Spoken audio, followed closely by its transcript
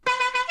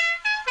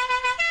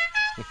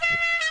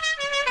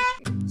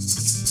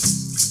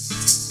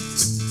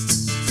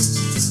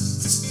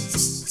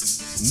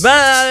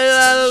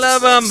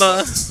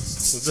Alabama.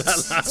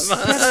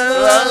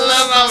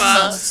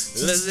 Alabama.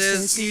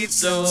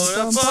 Necesito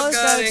una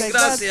poca de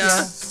gracia.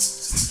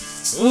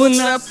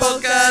 Una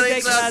poca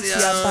de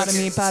gracia para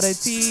mi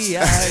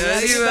partida.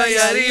 Arriba y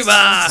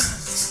arriba.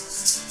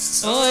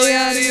 Hoy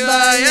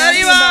arriba y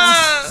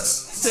arriba.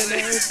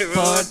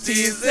 Por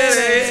ti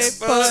seré,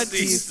 por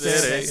ti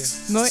seré.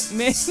 No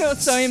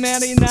soy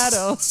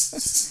marinero.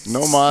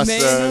 No más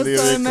Soy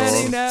lírico.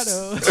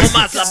 marinero. No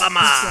más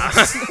Alabama.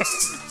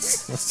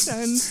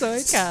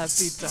 Soy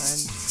capitán.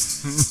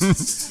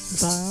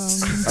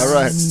 All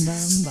right.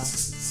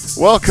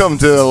 Welcome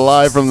to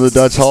Live from the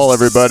Dutch Hall,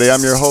 everybody.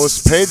 I'm your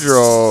host,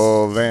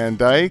 Pedro Van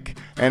Dyke,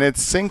 and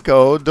it's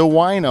Cinco de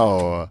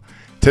Wino.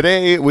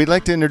 Today, we'd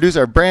like to introduce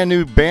our brand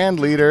new band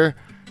leader.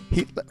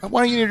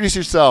 Why don't you introduce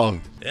yourself?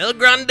 El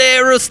Grande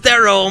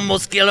Rostero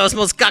Mosquilos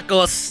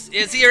Moscacos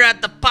is here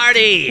at the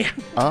party.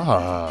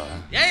 Ah.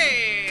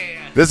 Yay!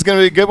 This is going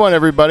to be a good one,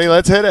 everybody.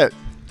 Let's hit it.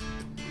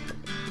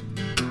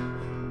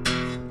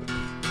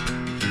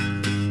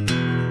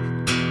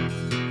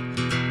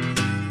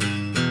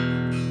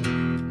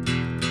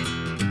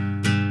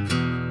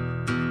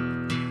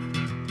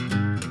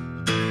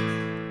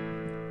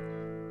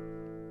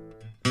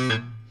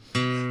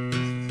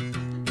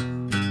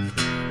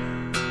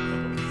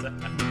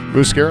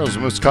 Muscaros,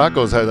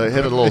 Muscacos had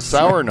hit a little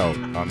sour note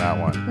on that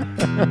one.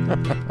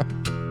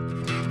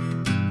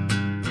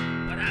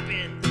 What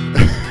happened?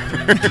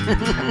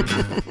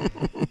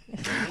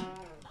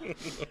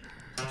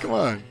 Come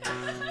on.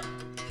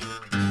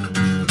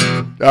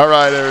 All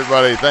right,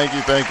 everybody. Thank you.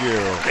 Thank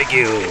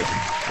you.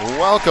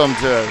 Welcome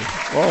to,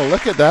 oh,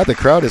 look at that. The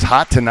crowd is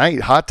hot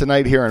tonight. Hot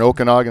tonight here in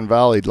Okanagan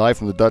Valley, live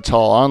from the Dutch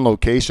Hall on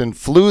location.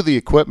 Flew the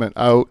equipment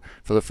out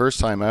for the first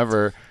time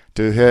ever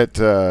to hit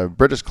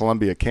British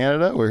Columbia,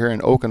 Canada. We're here in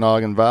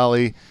Okanagan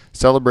Valley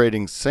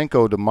celebrating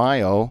Cinco de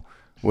Mayo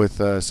with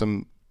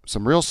some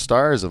real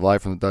stars of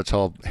Live from the Dutch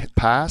Hall,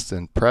 past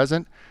and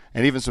present,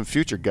 and even some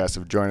future guests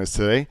have joined us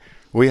today.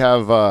 We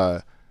have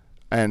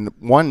and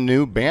one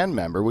new band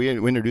member. We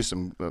introduced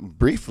him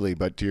briefly,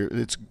 but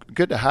it's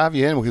good to have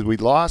you in because we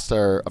lost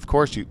our, of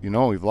course,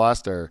 we've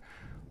lost our,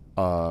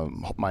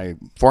 my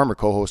former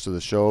co-host of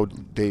the show,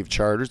 Dave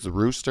Charters, the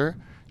Rooster.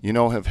 You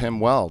know of him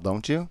well,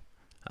 don't you?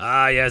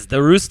 Ah, yes,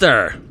 the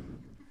Rooster.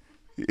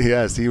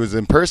 Yes, he was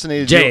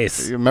impersonated.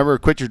 Jace. You remember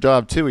Quit Your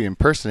Job 2? He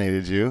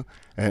impersonated you,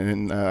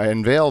 and I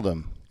unveiled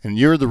him. And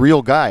you're the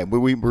real guy.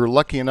 We were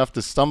lucky enough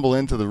to stumble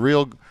into the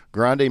real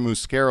Grande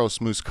Muscaros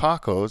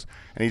Muscacos,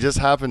 and he just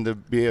happened to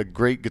be a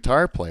great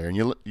guitar player. And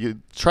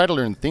you tried to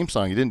learn the theme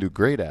song. You didn't do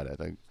great at it.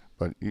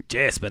 But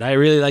I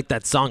really like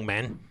that song,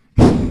 man.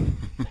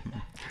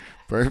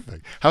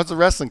 Perfect. How's the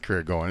wrestling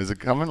career going? Is it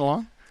coming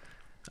along?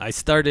 I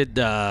started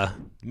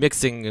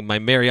mixing my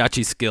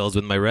mariachi skills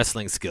with my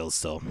wrestling skills,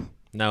 so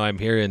now I'm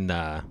here in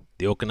the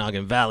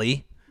Okanagan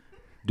Valley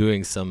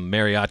doing some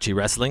mariachi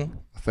wrestling.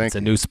 It's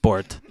a new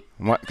sport.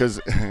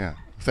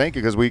 Thank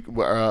you, because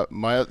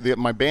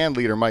my band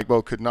leader Mike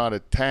Bowe could not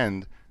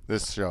attend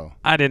this show.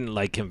 I didn't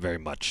like him very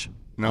much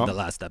on the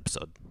last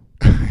episode.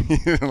 You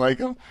didn't like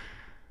him?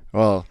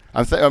 Well,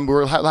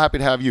 we're happy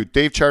to have you.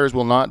 Dave Charters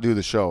will not do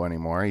the show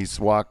anymore. He's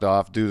walked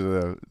off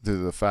due to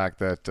the fact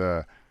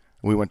that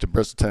we went to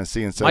Bristol,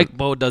 Tennessee, and said Mike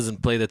Bowe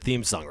doesn't play the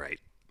theme song right.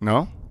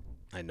 No?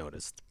 I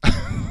noticed.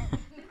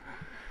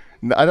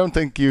 I don't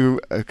think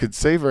you could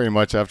say very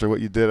much after what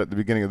you did at the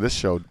beginning of this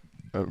show.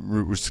 I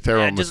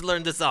just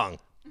learned the song.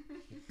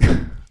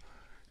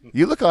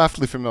 You look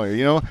awfully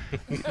familiar.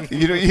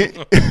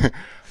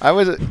 I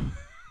was,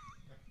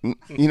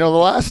 the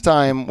last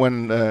time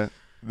when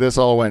this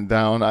all went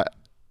down,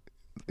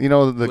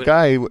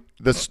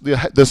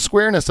 the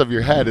squareness of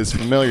your head is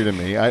familiar to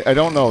me. I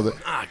don't know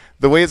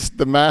the way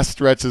the mask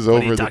stretches over.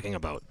 What are you talking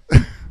about?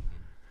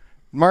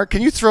 Mark,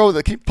 can you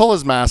pull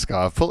his mask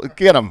off?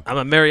 Get him. I'm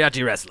a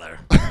mariachi wrestler.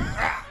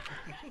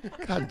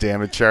 God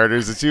damn it,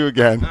 Charters, it's you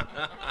again.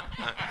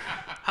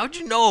 How'd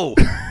you know?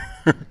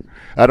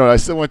 I don't know. I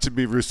still want you to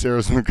be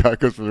Roosteros and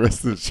Macacos for the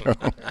rest of the show.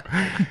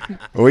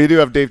 Well, we do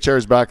have Dave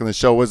Charters back on the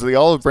show. Was it the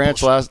Olive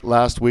Branch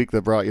last week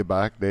that brought you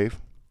back, Dave?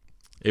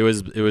 It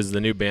was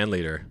the new band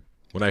leader.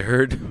 When I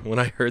heard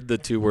the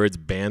two words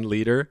band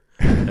leader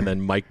and then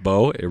Mike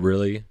Bowe, it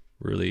really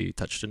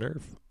touched a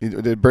nerve.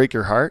 Did it break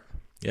your heart?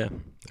 Yeah,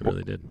 it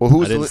really did.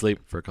 Well, I didn't sleep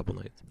for a couple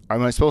nights.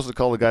 Am I supposed to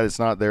call the guy that's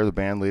not there the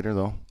band leader,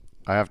 though?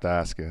 I have to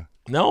ask you.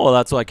 No, well,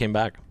 that's why I came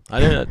back. I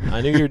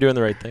knew you were doing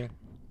the right thing.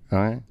 All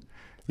right.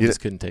 You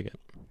just couldn't take it.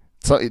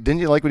 So didn't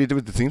you like what he did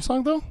with the theme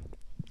song, though?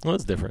 Well,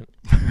 it's different.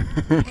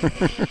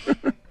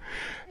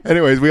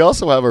 Anyways, we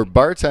also have our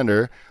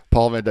bartender.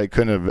 Paul Van Dyke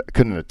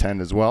couldn't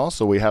attend as well,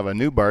 so we have a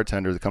new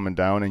bartender coming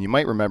down, and you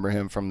might remember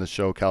him from the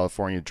show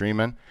California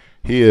Dreamin'.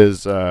 He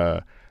is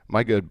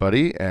my good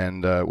buddy,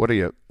 and what do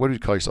you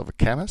call yourself, a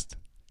chemist?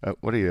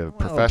 What are you,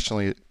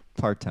 professionally?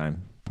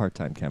 Part-time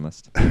part-time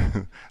chemist.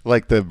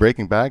 Like the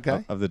Breaking Bad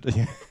guy?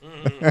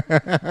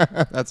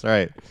 That's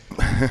right.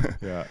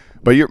 Yeah.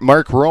 But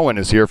Mark Rowan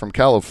is here from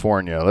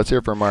California. Let's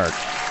hear from Mark.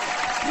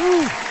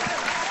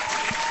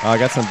 I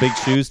got some big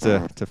shoes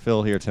to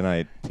fill here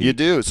tonight. You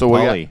do. So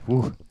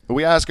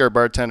we ask our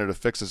bartender to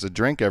fix us a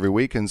drink every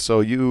week, and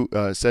so you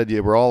said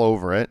you were all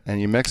over it,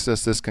 and you mixed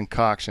us this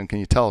concoction. Can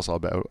you tell us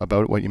all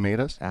about what you made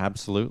us?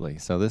 Absolutely.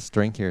 So this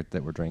drink here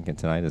that we're drinking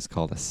tonight is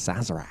called a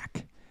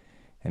Sazerac,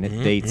 and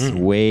it dates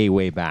way,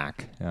 way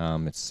back.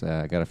 It's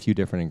got a few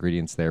different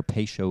ingredients there.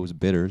 Peychaud's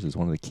bitters is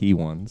one of the key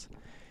ones,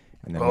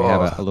 and then we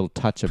have a little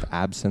touch of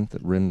absinthe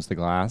that rims the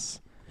glass.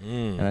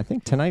 And I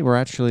think tonight we're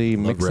actually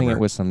mixing it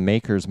with some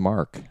Maker's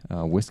Mark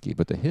whiskey,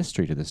 but the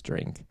history to this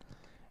drink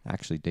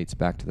actually dates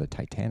back to the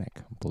Titanic,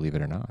 believe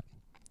it or not.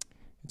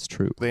 It's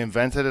true. They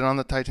invented it on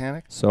the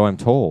Titanic? So I'm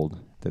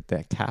told that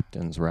the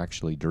captains were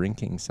actually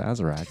drinking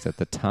Sazeracs at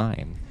the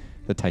time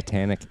the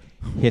Titanic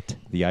hit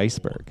the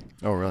iceberg.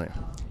 Oh, really?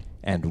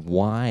 And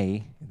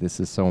why this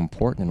is so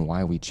important and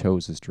why we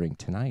chose this drink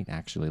tonight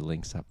actually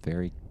links up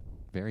very,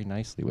 very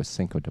nicely with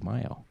Cinco de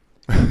Mayo.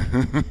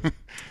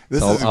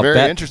 This is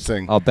very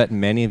interesting. I'll bet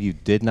many of you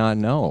did not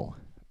know,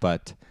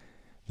 but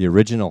the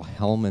original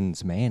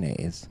Hellmann's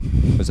mayonnaise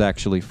was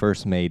actually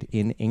first made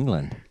in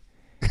England.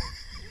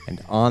 And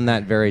on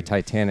that very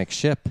Titanic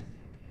ship,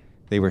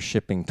 they were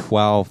shipping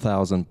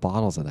 12,000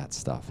 bottles of that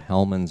stuff,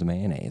 Hellmann's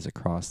mayonnaise,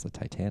 across the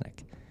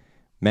Titanic.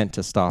 Meant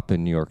to stop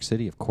in New York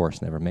City, of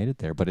course, never made it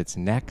there, but its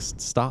next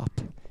stop,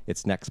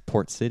 its next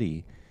port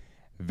city,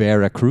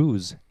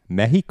 Veracruz,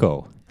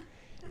 Mexico.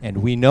 And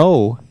we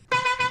know...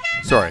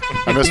 Sorry,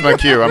 I missed my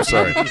cue. I'm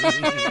sorry.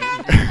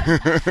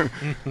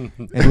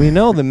 And we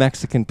know the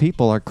Mexican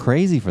people are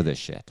crazy for this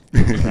shit.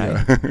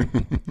 Right?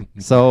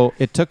 So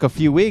it took a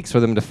few weeks for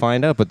them to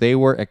find out, but they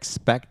were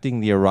expecting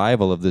the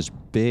arrival of this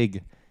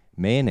big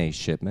mayonnaise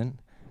shipment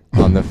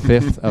on the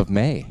 5th of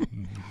May.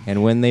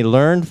 And when they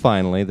learned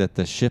finally that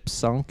the ship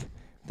sunk,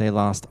 they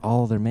lost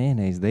all their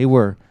mayonnaise. They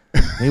were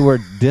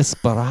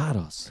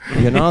desperados.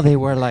 You know, they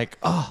were like,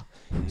 oh,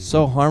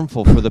 so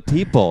harmful for the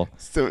people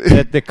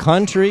that the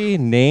country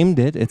named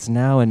it. It's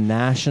now a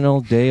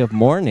national day of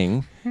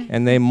mourning,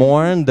 and they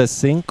mourn the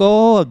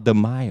Cinco de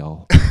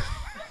Mayo.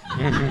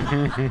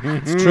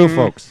 It's true,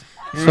 folks.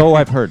 So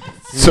I've heard.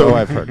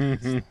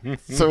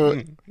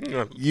 So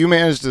you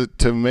managed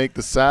to make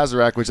the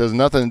Sazerac, which has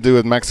nothing to do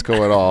with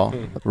Mexico at all,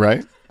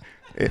 right?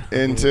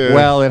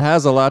 Well, it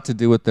has a lot to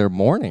do with their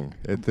mourning.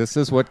 This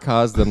is what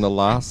caused them the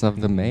loss of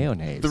the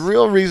mayonnaise. The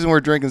real reason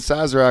we're drinking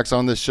Sazeracs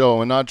on this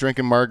show and not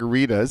drinking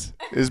margaritas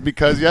is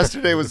because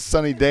yesterday was a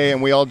sunny day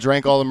and we all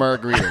drank all the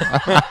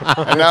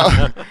margaritas. And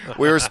now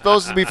we were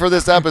supposed to be for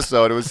this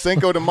episode. It was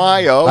Cinco de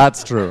Mayo.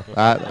 That's true.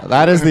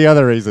 That is the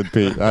other reason,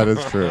 Pete. That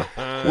is true.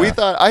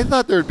 I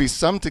thought there would be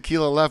some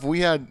tequila left. We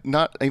had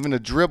not even a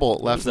dribble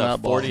left in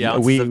that bottle. 40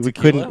 ounces We of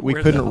tequila?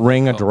 couldn't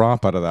wring a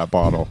drop out of that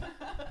bottle.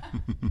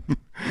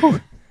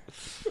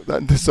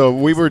 So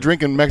we were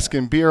drinking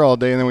Mexican beer all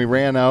day, and then we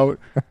ran out,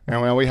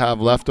 and now we have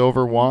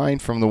leftover wine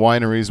from the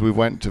wineries we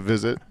went to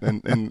visit,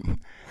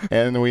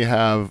 and we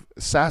have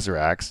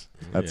Sazeracs.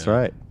 That's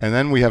right. And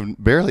then we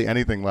have barely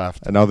anything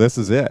left. No, this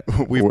is it.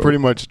 We've pretty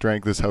much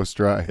drank this house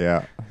dry.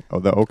 Yeah. Oh,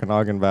 the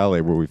Okanagan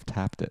Valley where we've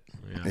tapped it.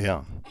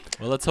 Yeah.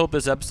 Well, let's hope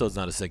this episode's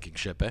not a sinking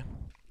ship, eh?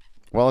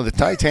 Well, the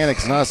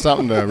Titanic's not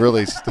something to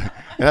really... it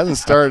hasn't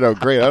started out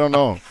great. I don't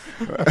know.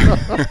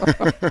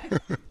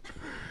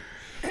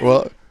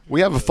 Well,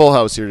 we have a full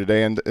house here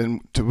today, and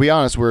to be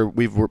honest,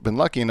 we've been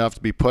lucky enough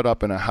to be put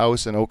up in a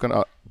house in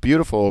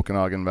beautiful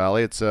Okanagan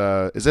Valley. It's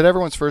is it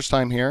everyone's first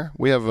time here?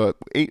 We have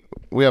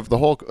the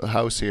whole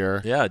house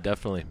here. Yeah,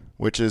 definitely.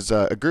 Which is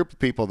a group of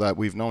people that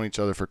we've known each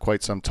other for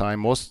quite some time.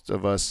 Most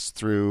of us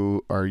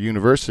through our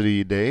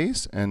university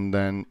days, and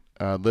then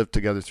lived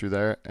together through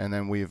there, and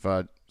then we've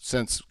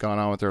since gone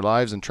on with our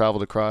lives and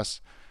traveled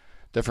across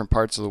different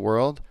parts of the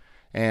world.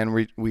 And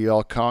we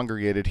all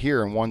congregated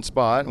here in one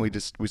spot, and we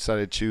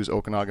decided to choose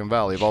Okanagan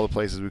Valley of all the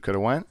places we could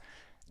have went.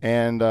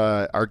 And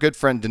our good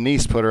friend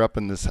Denise put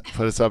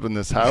us up in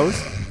this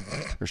house,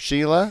 or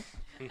Sheila,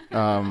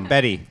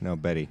 Betty.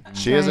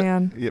 She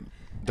Diane. is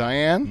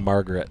Diane,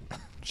 Margaret.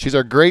 She's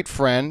our great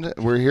friend.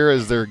 We're here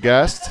as their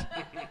guest,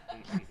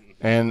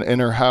 and in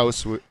her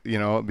house,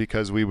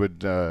 because we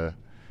would, I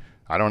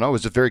don't know, it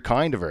was just very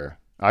kind of her.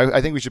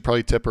 I think we should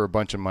probably tip her a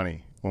bunch of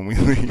money when we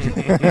leave.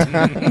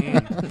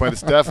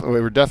 But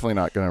we're definitely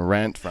not going to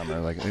rent from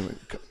her. Like,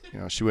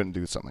 she wouldn't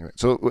do something like that.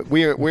 So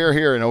we're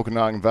here in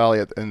Okanagan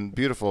Valley in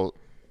beautiful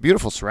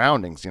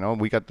surroundings.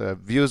 We got the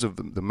views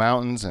of the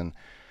mountains, and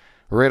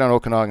we're right on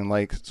Okanagan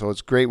Lake. So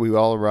it's great. We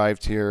all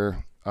arrived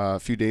here a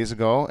few days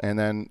ago,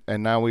 and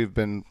now we've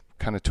been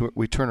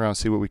we turn around and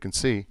see what we can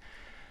see.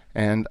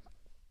 And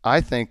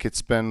I think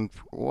it's been,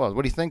 well,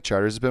 what do you think,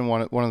 Charters? It's been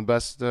one of the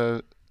best.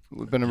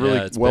 It's been a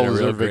really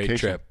well-deserved vacation.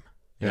 Trip.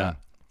 Yeah.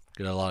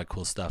 Got a lot of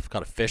cool stuff.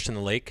 Caught a fish in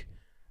the lake.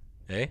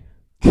 Hey,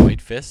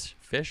 whitefish,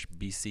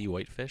 BC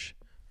whitefish,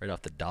 right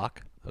off the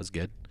dock. That was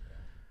good.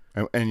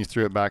 And you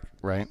threw it back,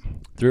 right?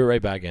 Threw it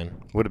right back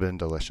in. Would have been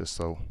delicious,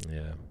 though.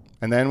 Yeah.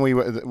 And then we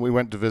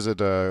went to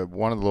visit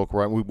one of the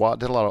local.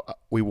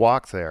 We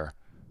walked there,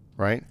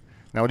 right?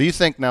 Now, do you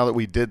think now that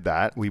we did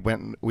that, we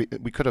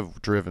could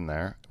have driven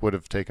there? It would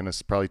have taken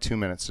us probably 2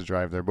 minutes to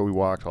drive there, but we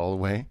walked all the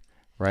way,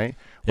 right?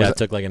 It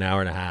took like an hour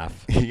and a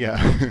half.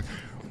 Yeah.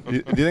 Do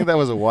you think that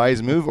was a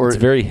wise move, or it's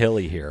very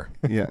hilly here?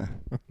 Yeah.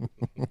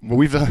 But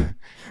we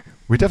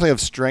definitely have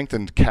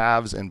strengthened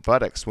calves and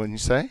buttocks, wouldn't you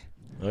say?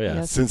 Oh yeah.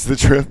 Yes. Since the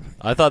trip.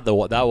 I thought that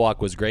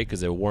walk was great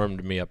because it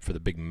warmed me up for the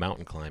big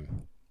mountain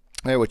climb.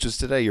 Yeah, which is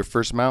today your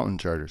first mountain,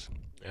 Charters.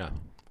 Yeah.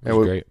 It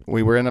was great.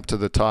 We were up to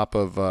the top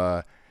of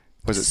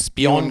was it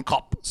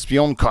Spionkop?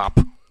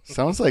 Spionkop.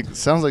 Sounds like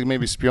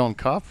maybe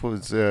Spionkop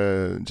was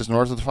just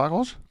north of the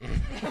Falklands.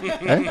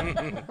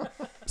 Eh?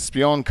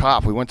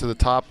 Spionkop. We went to the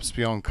top of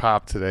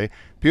Spionkop today.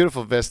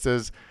 Beautiful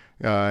vistas,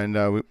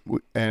 and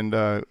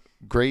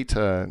great.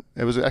 It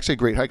was actually a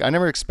great hike. I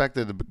never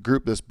expected a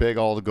group this big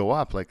all to go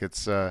up. Like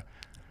it's.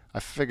 I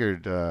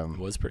figured. It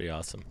was pretty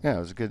awesome. Yeah, it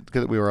was good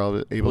that we were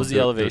all able. What was the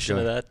elevation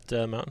of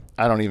that mountain?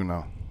 I don't even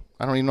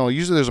know.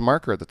 Usually there's a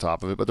marker at the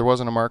top of it, but there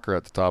wasn't a marker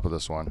at the top of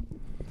this one.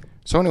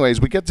 So anyways,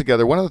 we get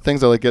together. One of the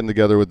things I like getting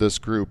together with this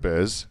group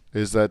is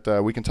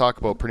that we can talk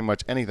about pretty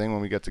much anything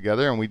when we get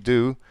together, and we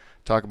do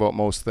talk about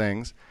most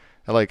things.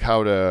 I like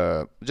how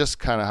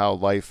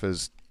life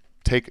is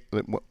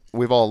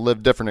we've all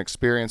lived different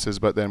experiences,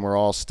 but then we're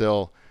all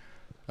still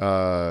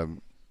kind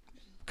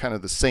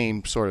of the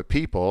same sort of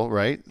people,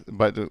 right?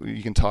 But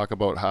you can talk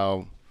about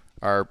how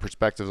our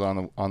perspectives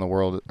on the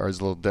world is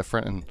a little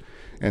different,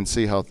 and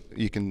see how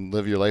you can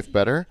live your life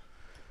better.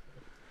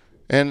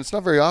 And it's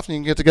not very often you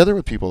can get together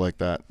with people like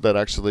that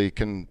actually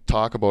can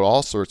talk about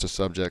all sorts of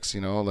subjects,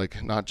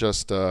 like not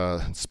just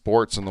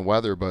sports and the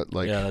weather, but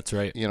like, yeah, that's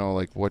right.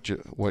 Like what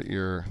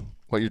you're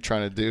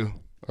trying to do,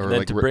 or and then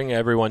like to bring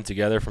everyone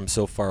together from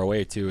so far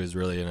away too is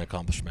really an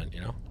accomplishment,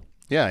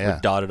 Yeah. We're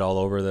dotted all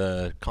over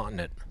the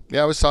continent.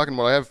 Yeah, I was talking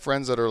about. I have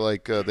friends that are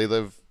like they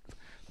live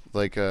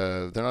like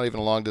they're not even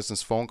a long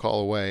distance phone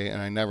call away,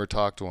 and I never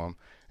talk to them.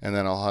 And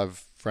then I'll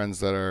have friends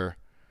that are,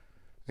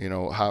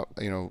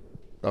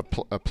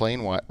 a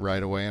plane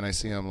ride away, and I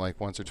see them like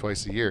once or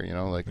twice a year,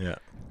 Yeah.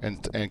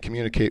 and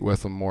communicate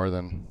with them more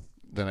than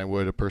I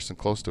would a person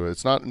close to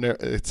it.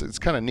 It's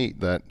kind of neat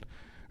that,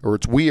 or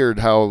it's weird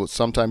how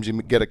sometimes you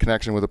get a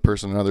connection with a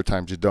person and other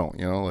times you don't.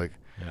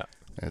 Yeah.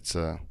 It's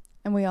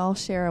And we all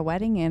share a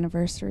wedding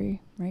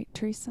anniversary, right,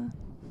 Teresa?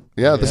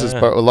 Yeah, this is a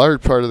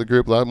large part of the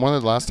group. One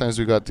of the last times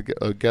we got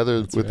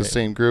together with the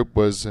same group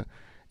was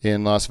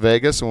in Las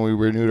Vegas when we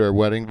renewed our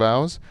wedding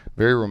vows.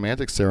 Very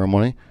romantic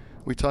ceremony.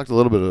 We talked a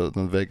little bit of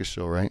the Vegas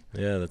show, right?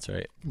 Yeah, that's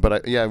right.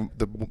 But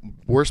the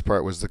worst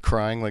part was the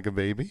crying like a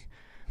baby.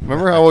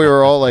 Remember how we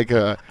were all like,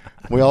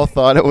 we all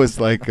thought it was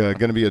like going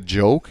to be a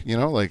joke,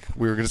 like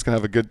we were just going to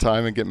have a good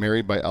time and get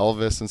married by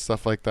Elvis and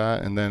stuff like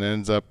that. And then it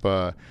ends up,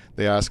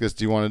 they ask us,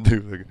 do you want to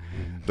do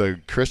the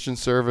Christian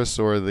service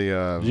or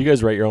the... Did you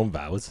guys write your own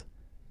vows?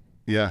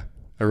 Yeah,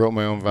 I wrote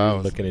my own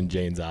vows. Looking in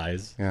Jane's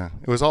eyes. Yeah,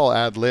 it was all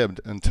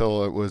ad-libbed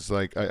until it was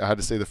like, I had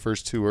to say the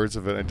first 2 words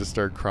of it. I just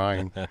started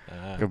crying like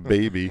a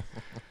baby.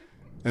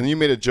 And then you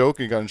made a joke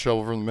and got in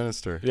trouble from the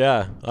minister.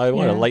 Yeah, I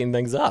want to lighten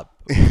things up.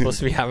 We're supposed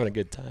to be having a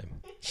good time.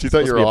 She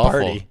thought you were awful.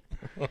 Party.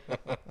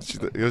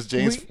 It was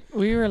Jane's.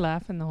 We were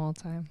laughing the whole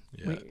time.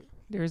 Yeah.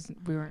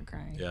 We weren't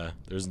crying. Yeah,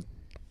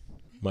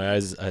 my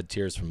eyes had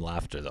tears from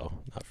laughter though,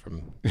 not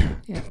from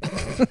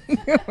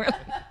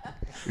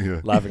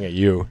laughing at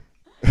you.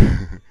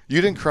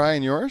 You didn't cry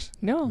in yours?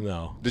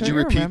 No. Did you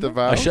repeat the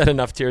vow? I shed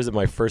enough tears at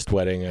my first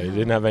wedding. I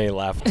didn't have any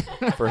left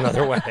for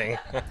another wedding.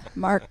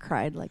 Mark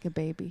cried like a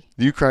baby.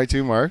 You cry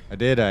too, Mark? I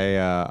did.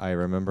 I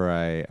remember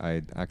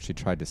I actually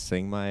tried to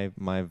sing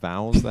my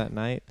vows that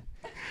night.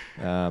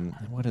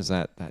 What is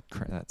that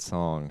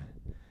song?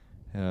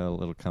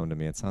 It'll come to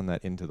me. It's on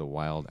that Into the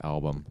Wild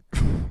album.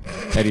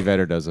 Eddie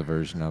Vedder does a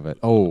version of it.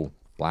 Oh,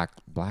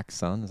 Black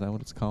Sun, is that what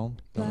it's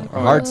called?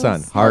 Hard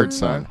Sun.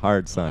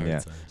 Yeah.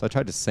 So I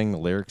tried to sing the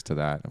lyrics to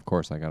that. Of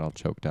course, I got all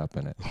choked up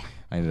in it.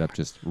 I ended up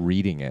just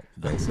reading it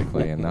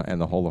basically, and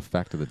the whole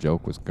effect of the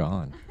joke was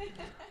gone.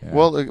 Yeah.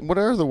 Well, what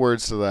are the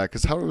words to that?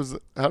 Because how does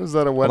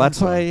that a wedding? Well, that's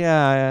song? why.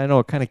 Yeah, I know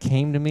it kind of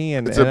came to me,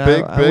 and it's a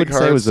big, I would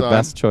say it was the song.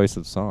 best choice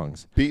of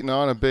songs. Beating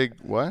on a big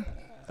what?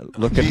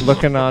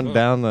 Looking on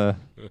down the.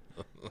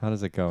 How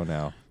does it go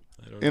now?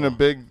 In a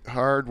big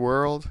hard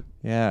world.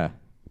 Yeah.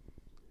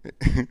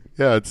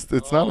 Yeah, it's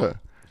not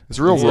it's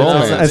real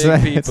romance.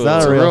 It's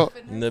not a real.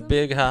 In the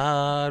big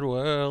hard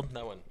world.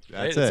 That one.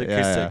 That's right? it.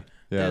 Yeah.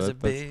 There's a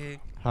big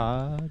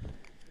hard.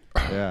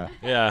 Yeah.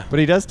 Yeah. But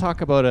he does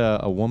talk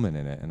about a woman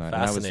in it, and that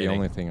was the Fascinating.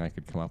 only thing I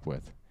could come up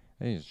with.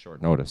 It's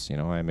short notice,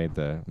 I made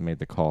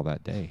the call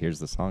that day. Here's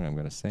the song I'm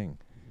going to sing.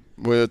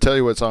 Well, I'll tell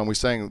you what song we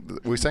sang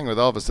with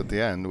Elvis at the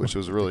end, which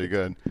was really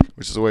good,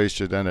 which is the way you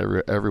should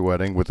end every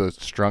wedding, with a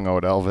strung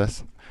out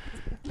Elvis.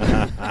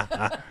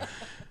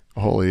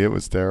 Holy, it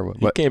was terrible.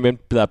 He came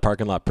into that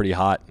parking lot pretty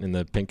hot in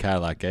the pink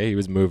Cadillac, eh? He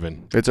was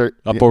moving.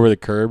 Over the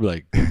curb,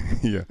 like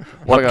yeah.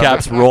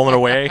 Hubcaps rolling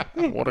away.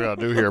 What I got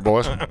to do here,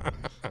 boys?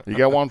 You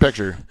got one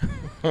picture.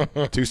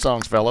 2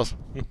 songs, fellas.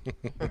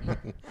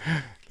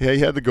 Yeah, he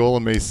had the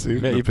Golden Mace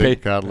suit, Yeah, the you pink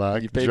paid-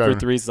 Cadillac. You paid for driving-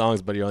 3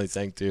 songs, but you only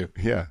sang 2.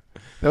 Yeah,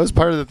 that was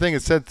part of the thing.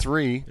 It said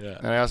 3, Yeah.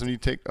 and I asked him, "You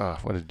take?" Oh,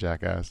 what a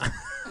jackass!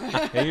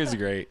 He was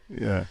great.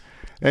 Yeah.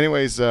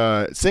 Anyways,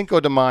 Cinco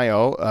de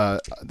Mayo.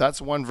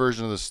 That's one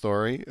version of the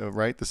story,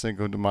 right? The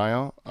Cinco de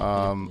Mayo.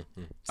 I didn't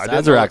know-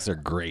 Sazeracs are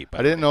great.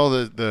 I didn't know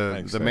the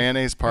Thanks,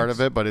 mayonnaise part of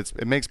it, but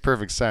it makes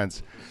perfect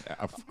sense.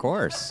 Of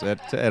course,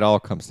 it all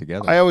comes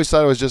together. I always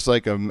thought it was just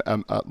like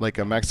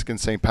a Mexican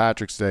St.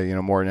 Patrick's Day,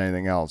 more than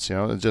anything else.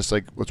 It's just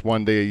like it's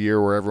one day a year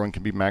where everyone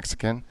can be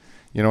Mexican.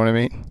 You know what I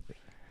mean?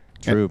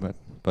 True,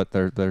 but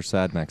they're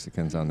sad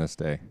Mexicans on this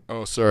day.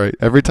 Oh, sorry.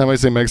 Every time I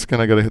say Mexican,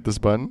 I gotta hit this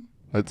button.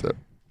 That's it.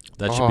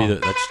 That should be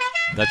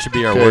that should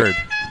be our Okay. word.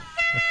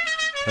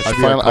 That should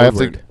be our I have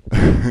code word. to.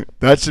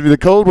 That should be the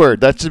code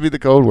word. That should be the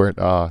code word.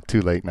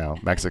 Too late now.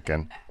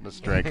 Mexican. Let's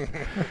drink.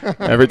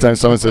 Every time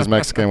someone says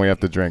Mexican, we have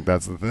to drink.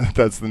 That's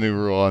the new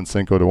rule on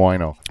Cinco de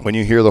Wino. When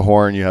you hear the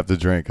horn, you have to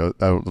drink.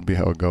 That'll be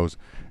how it goes.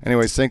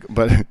 Anyway,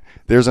 but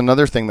there's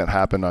another thing that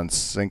happened on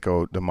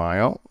Cinco de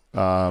Mayo,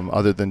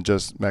 other than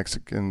just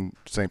Mexican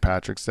St.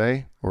 Patrick's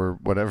Day or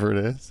whatever it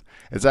is.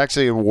 It's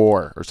actually a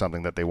war or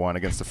something that they won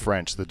against the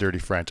French, the dirty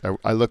French.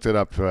 I looked it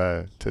up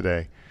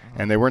today.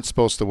 And they weren't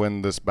supposed to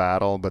win this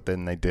battle, but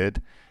then they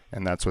did,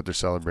 and that's what they're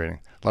celebrating.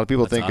 A lot of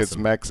people think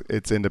awesome.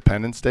 it's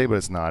Independence Day, but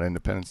it's not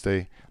Independence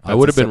Day. I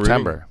would have been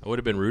September. I would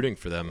have been rooting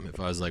for them if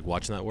I was like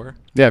watching that war.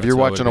 Yeah, if That's you're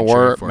what I watching a would've been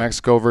war, cheering for.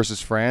 Mexico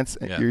versus France,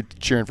 Yeah. you're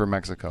cheering for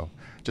Mexico.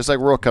 Just like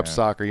World Cup Yeah.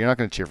 soccer, you're not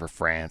going to cheer for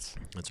France.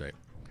 That's right.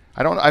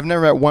 I've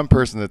never met one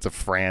person that's a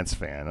France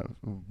fan.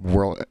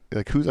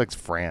 Who likes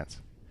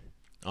France?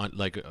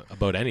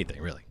 About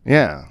anything really.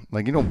 Yeah,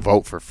 like you don't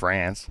vote for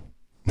France.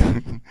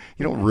 You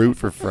don't root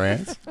for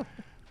France.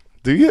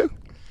 Do you?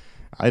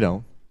 I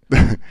don't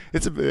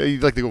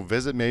You'd like to go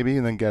visit maybe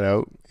and then get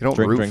out. You don't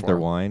root drink for their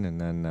them. wine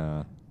and then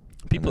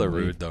People and then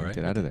are rude leave though, and right?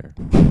 Get out of there.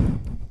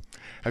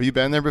 Have you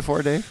been there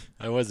before, Dave?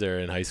 I was there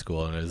in high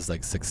school and I was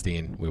like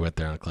 16. We went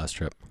there on a class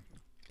trip.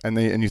 And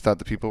you thought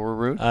the people were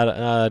rude?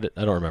 I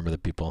don't remember the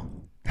people.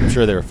 I'm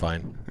sure they were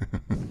fine.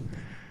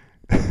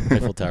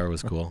 Eiffel Tower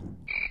was cool.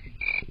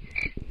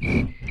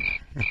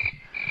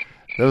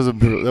 That was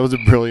a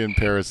brilliant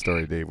Paris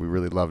story, Dave. We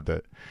really loved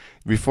it.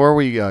 Before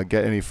we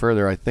get any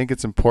further, I think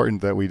it's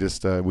important that we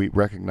just we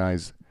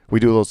recognize we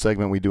do a little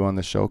segment we do on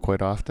the show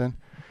quite often,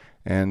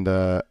 and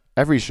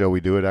every show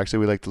we do it. Actually,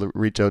 we like to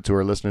reach out to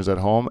our listeners at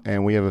home,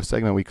 and we have a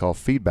segment we call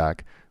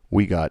Feedback.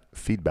 We got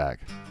feedback.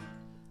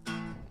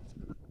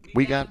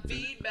 We got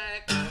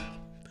feedback.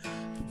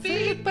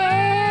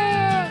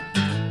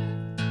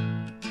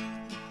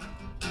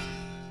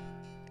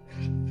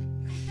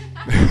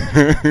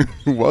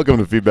 Welcome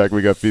to Feedback.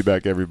 We got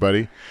feedback,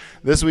 everybody.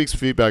 This week's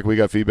Feedback, We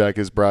Got Feedback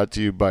is brought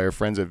to you by our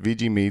friends at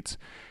VG Meats.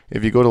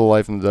 If you go to the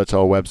Live from the Dutch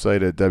Hall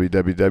website at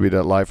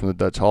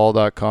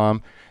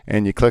www.livefromthedutchhall.com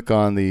and you click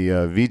on the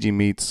VG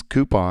Meats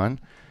coupon,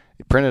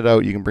 you print it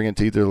out, you can bring it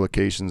to either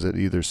locations at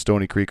either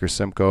Stony Creek or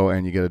Simcoe,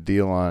 and you get a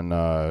deal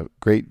on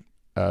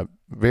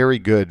very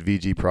good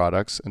VG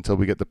products until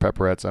we get the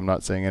pepperettes. I'm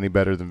not saying any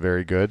better than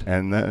very good.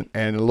 And a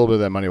little bit of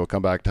that money will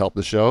come back to help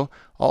the show.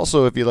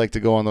 Also, if you'd like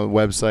to go on the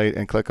website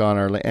and click on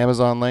our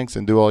Amazon links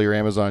and do all your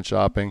Amazon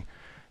shopping,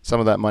 some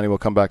of that money will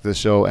come back to the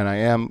show. And I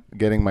am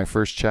getting my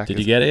first check. Did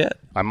you get it yet?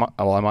 I'm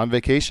on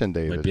vacation,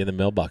 David. Might be in the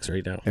mailbox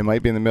right now. It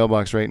might be in the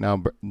mailbox right now.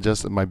 But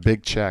just my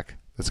big check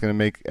that's going to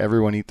make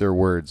everyone eat their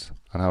words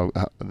on how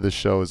this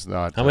show is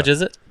not. How much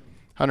is it?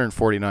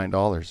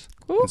 $149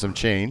 and some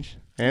change.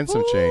 And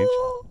some change.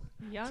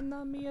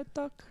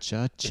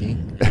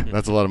 Cha-ching.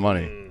 That's a lot of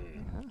money.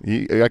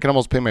 I can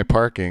almost pay my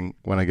parking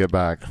when I get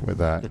back with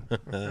that.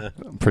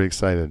 I'm pretty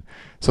excited.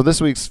 So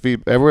this week's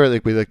every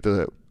week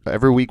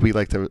we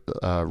like to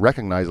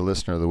recognize a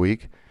listener of the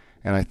week,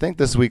 and I think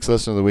this week's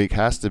listener of the week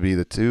has to be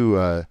the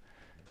two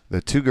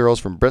girls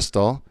from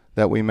Bristol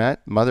that we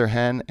met, Mother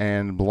Hen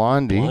and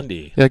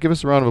Blondie. Yeah, give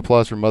us a round of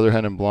applause for Mother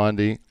Hen and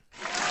Blondie.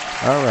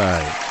 All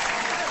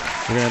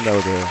right, we're gonna end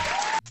out there.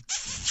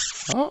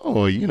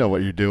 Oh, you know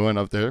what you're doing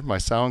up there, my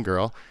sound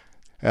girl.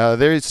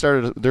 They're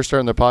starting their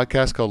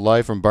podcast called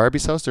Live from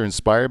Barbie's House. They're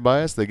inspired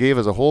by us. They gave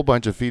us a whole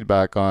bunch of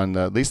feedback on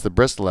at least the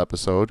Bristol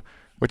episode,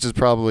 which is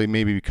probably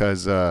maybe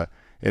because it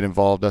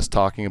involved us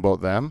talking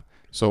about them.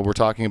 So we're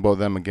talking about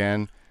them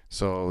again.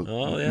 So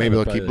maybe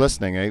they'll keep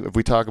listening. Eh? If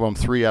we talk about them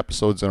 3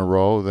 episodes in a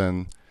row,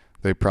 then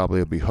they probably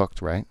will be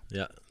hooked, right?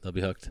 Yeah, they'll be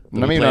hooked.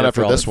 Maybe not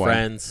after this one.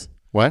 Friends.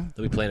 What?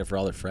 They'll be playing it for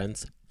all their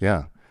friends.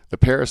 Yeah. The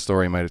Paris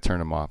story might have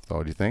turned them off,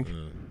 though. Do you think? I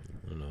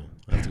don't know.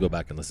 I have to go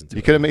back and listen to it.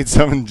 You could have made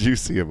something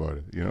juicy about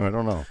it. I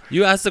don't know.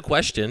 You asked the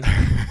question.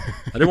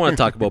 I didn't want to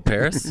talk about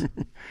Paris.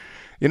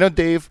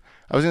 Dave,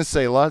 I was going to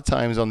say a lot of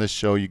times on this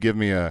show you give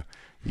me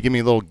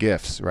little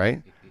gifts,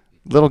 right?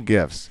 Little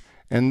gifts.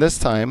 And this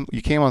time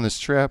you came on this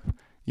trip,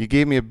 you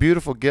gave me a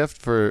beautiful gift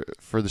for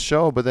the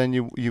show, but then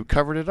you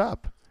covered it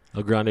up.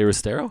 El Grande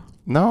Restero?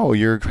 No,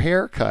 your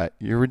haircut,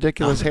 your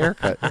ridiculous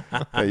haircut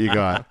that you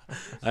got.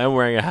 I am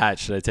wearing a hat.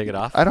 Should I take it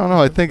off? I don't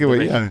know. I think it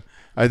would. Yeah.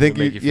 I think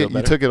make you feel you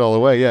better? took it all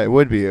away. Yeah, it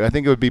would be. I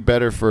think it would be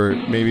better for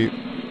maybe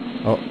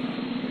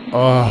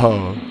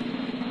Oh.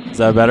 Is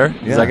that better?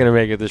 Yeah. Is that gonna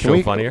make it the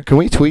show funnier? Can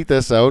we tweet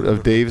this out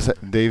of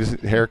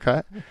Dave's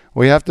haircut?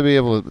 We have to be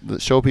able to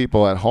show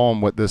people at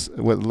home what it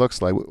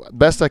looks like.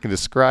 Best I can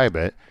describe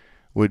it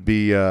would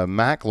be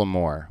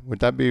Macklemore. Would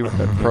that be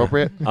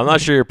appropriate? I'm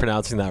not sure you're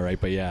pronouncing that right,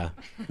 but yeah.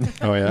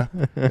 Oh yeah,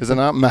 is it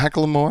not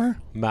Macklemore?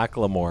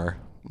 Macklemore.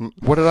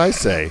 What did I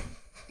say?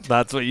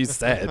 That's what you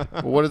said.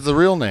 What is the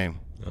real name?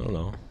 I don't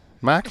know.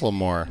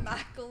 Macklemore.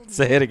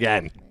 Say it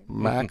again.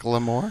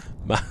 Macklemore.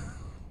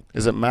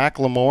 Is it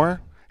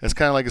Macklemore? It's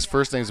kind of like his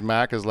first name's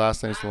Mac, his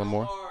last name's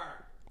Lamore.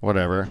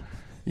 Whatever.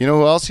 You know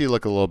who else you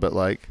look a little bit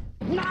like?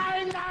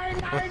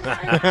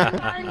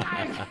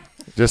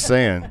 Just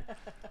saying.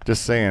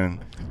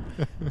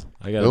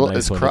 I got a nice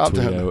it's one cropped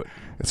to tweet out.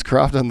 It's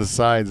cropped on the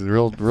sides,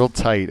 real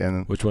tight.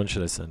 And Which one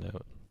should I send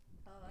out?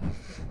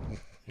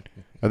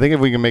 I think if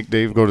we can make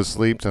Dave go to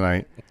sleep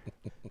tonight.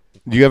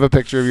 Do you have a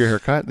picture of your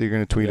haircut that you're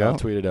going to tweet out? I'll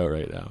tweet it out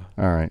right now.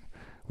 All right.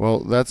 Well,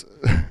 that's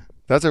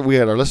it. We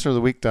had our listener of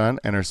the week done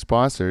and our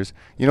sponsors.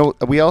 You know,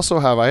 we also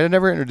have, I had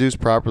never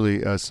introduced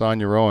properly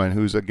Sonia Rowan,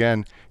 who's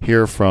again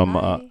here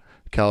from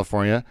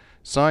California.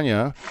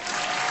 Sonia.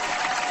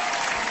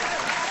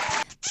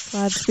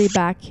 Glad to be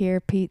back here,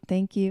 Pete.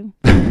 Thank you.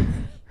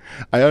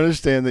 I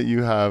understand that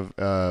you have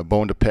a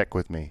bone to pick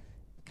with me.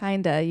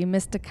 Kinda. You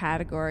missed a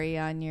category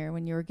on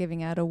when you were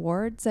giving out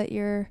awards at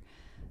your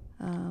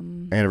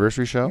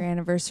Anniversary show? Your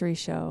anniversary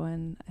show,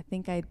 and I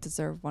think I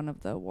deserve one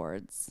of the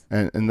awards.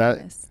 And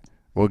that,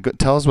 well,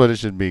 tell us what it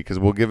should be, because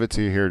we'll give it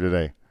to you here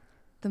today.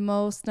 The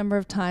most number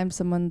of times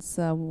someone's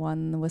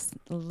won the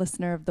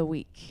listener of the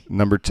week.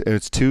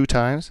 It's 2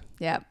 times?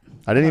 Yep.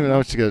 I didn't even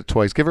know she got it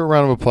twice. Give her a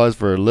round of applause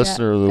for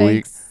listener of the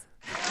week.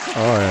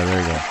 Oh, yeah,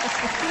 there you go.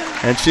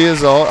 And she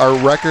is our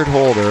record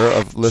holder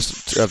of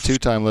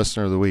 2-time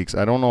listener of the weeks.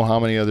 I don't know how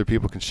many other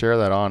people can share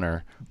that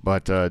honor,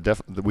 but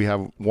definitely we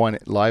have one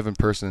live in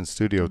person in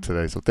studio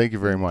today. So thank you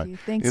very much.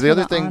 Thanks for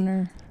the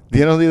honor.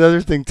 You know, the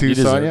other thing too, You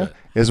Sonia,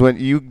 is when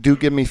you do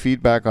give me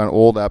feedback on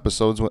old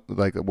episodes,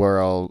 like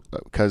where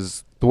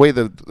because the way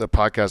the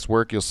podcasts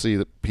work, you'll see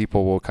that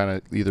people will kind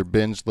of either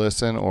binge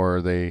listen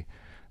or they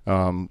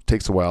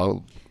takes a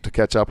while to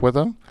catch up with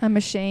them. I'm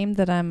ashamed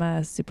that I'm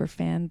a super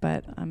fan,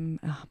 but I'm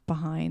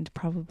behind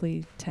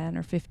probably 10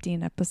 or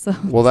 15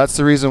 episodes. Well, that's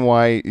the reason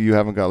why you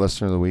haven't got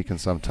listener of the week in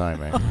some time,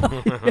 man.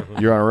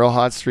 You're on a real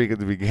hot streak at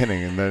the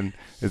beginning, and then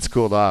it's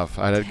cooled off.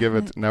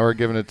 Now we're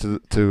giving it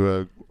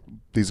to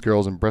these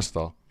girls in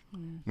Bristol.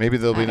 Maybe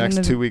they'll be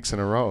next 2 weeks in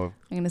a row.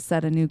 I'm going to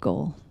set a new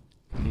goal.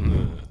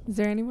 Is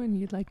there anyone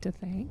you'd like to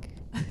thank?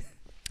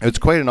 It's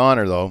quite an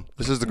honor, though.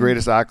 This is the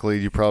greatest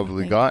accolade you've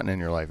probably gotten in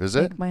your life, is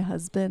it? My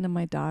husband and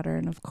my daughter,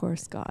 and of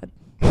course, God.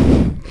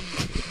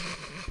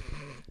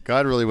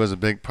 God really was a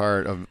big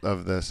part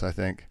of this, I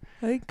think.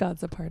 I think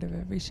God's a part of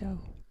every show.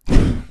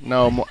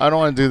 No, I don't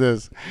want to do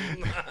this.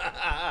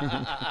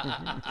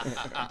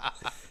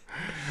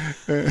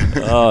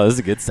 Oh, this is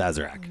a good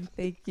Sazerac.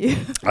 Thank you.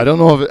 I don't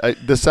know if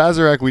the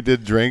Sazerac we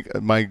did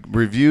drink. My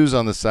reviews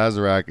on the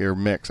Sazerac are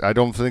mixed. I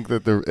don't think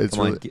that it's.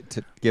 Come on,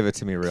 give it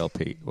to me, real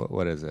Pete.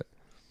 What is it?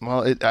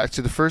 Well,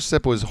 the first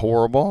sip was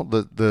horrible.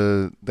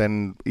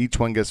 Then each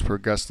one gets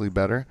progressively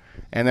better,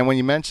 and then when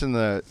you mentioned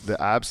the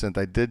absinthe,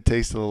 I did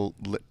taste a little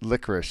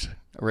licorice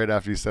right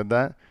after you said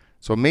that.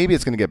 So maybe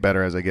it's going to get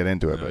better as I get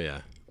into it. Oh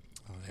yeah,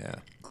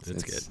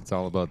 it's good. It's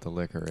all about the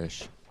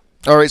licorice.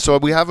 All right, so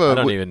we have I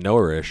don't even know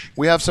Rish.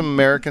 We have some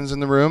Americans in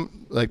the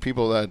room, like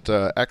people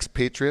that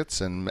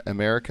expatriates and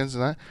Americans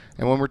and that.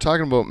 And when we're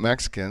talking about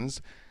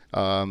Mexicans,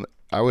 I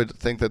would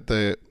think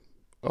that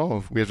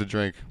we have to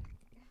drink.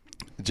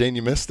 Jane,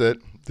 you missed it.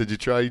 Did you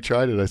try? You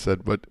tried it, I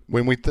said. But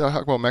when we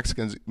talk about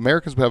Mexicans,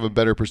 Americans have a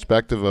better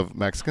perspective of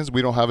Mexicans.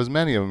 We don't have as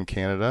many of them in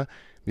Canada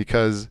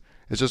because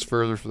it's just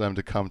further for them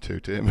to come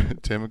to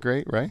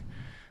immigrate, right?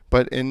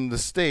 But in the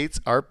States,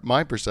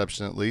 my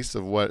perception, at least,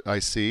 of what I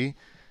see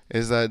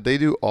is that they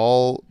do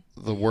all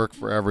the work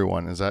for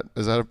everyone. Is that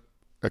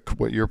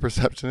what your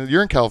perception is?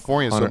 You're in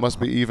California, so it must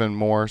be even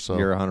more so.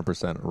 You're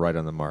 100% right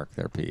on the mark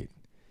there, Pete.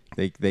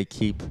 They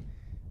keep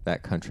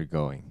that country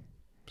going.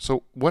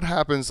 So what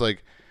happens,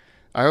 like,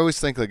 I always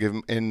think, like, if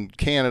in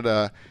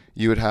Canada,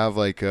 you would have,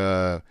 like,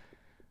 there's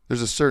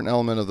a certain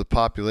element of the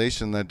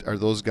population that are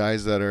those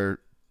guys that are,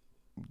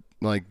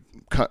 like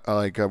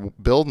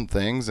building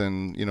things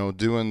and, you know,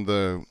 doing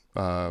the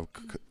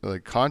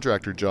like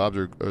contractor jobs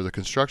or the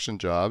construction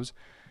jobs.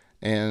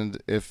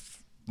 And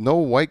if no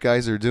white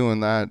guys are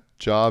doing that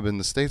job in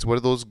the States, what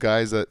do those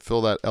guys that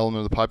fill that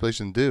element of the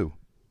population do?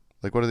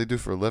 Like, what do they do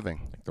for a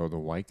living? Oh, the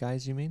white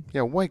guys, you mean?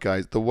 Yeah, white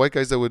guys. The white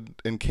guys that would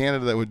in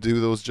Canada that would do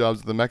those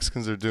jobs that the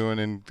Mexicans are doing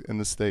in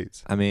the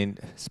States. I mean,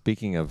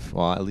 speaking of,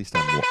 well, at least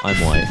I'm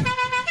white.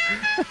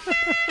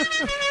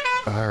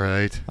 All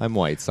right. I'm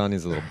white.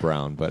 Sonny's a little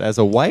brown. But as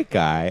a white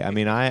guy, I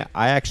mean, I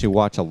actually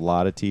watch a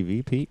lot of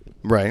TV, Pete.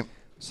 Right.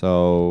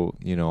 So,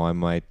 you know,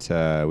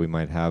 we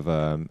might have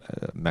a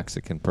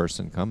Mexican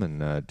person come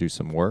and do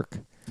some work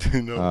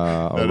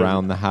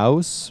around the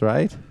house,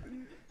 right?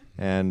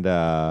 And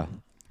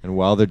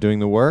while they're doing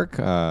the work,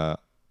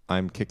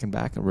 I'm kicking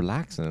back and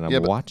relaxing, and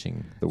I'm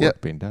watching the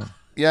work being done.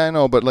 Yeah, I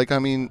know, but like, I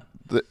mean,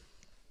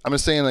 I'm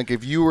just saying, like,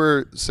 if you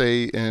were,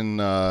 say, in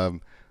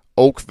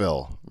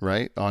Oakville,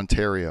 right,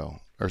 Ontario,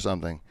 or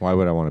something. Why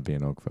would I want to be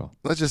in Oakville?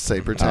 Let's just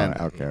say, pretend.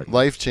 Okay.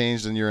 Life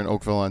changed and you're in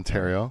Oakville,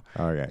 Ontario.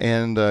 Okay.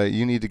 And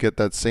you need to get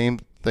that same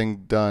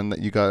thing done that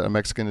you got a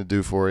Mexican to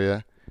do for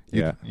you.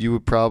 You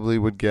would probably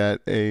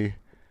get a,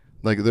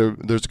 like,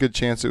 there's a good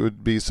chance it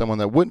would be someone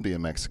that wouldn't be a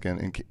Mexican,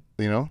 and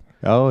you know?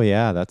 Oh,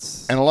 yeah,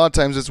 that's... And a lot of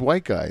times it's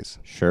white guys.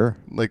 Sure.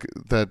 Like,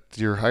 that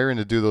you're hiring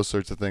to do those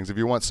sorts of things. If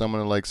you want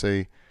someone to, like,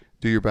 say,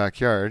 do your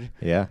backyard.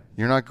 Yeah.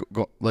 You're not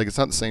like, it's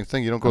not the same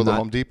thing. You don't go to the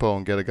Home Depot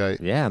and get a guy.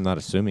 Yeah, I'm not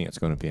assuming it's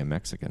going to be a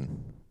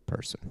Mexican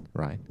person,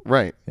 right?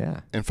 Right.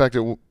 Yeah. In fact,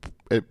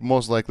 it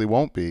most likely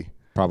won't be.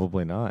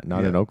 Probably not.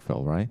 Not in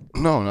Oakville, right?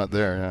 No, not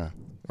there.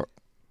 Yeah.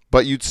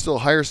 But you'd still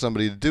hire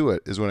somebody to do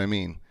it, is what I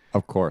mean.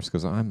 Of course,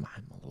 because I'm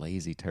a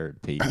lazy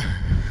turd, Pete.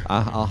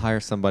 I'll hire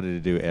somebody to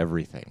do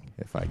everything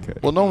if I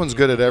could. Well, no one's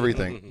good at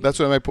everything. That's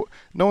what I might put.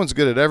 No one's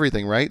good at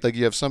everything, right? Like,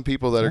 you have some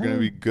people that are going to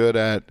be good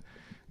at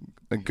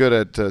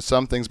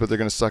some things, but they're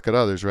going to suck at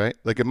others, right?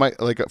 Like, it might,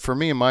 like, for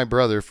me and my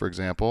brother, for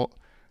example,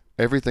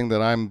 everything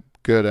that I'm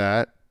good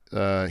at,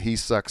 he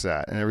sucks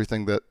at, and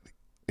everything that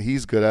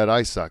he's good at,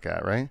 I suck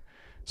at, right?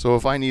 So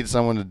if I need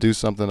someone to do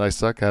something I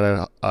suck at,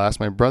 I'll ask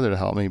my brother to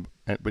help me.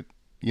 But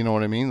you know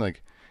what I mean?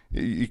 Like,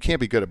 you can't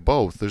be good at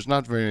both. There's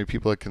not very many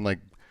people that can, like,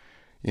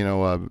 you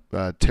know,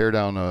 tear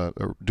down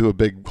or do a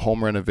big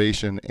home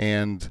renovation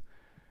and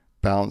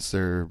balance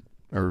or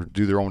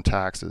do their own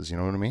taxes. You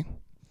know what I mean?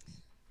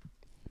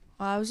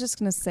 Well, I was just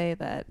going to say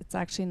that it's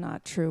actually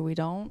not true. We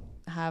don't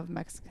have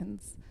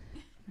Mexicans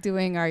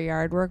doing our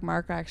yard work.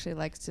 Mark actually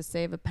likes to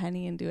save a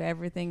penny and do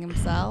everything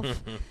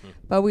himself.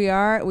 But we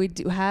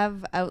do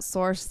have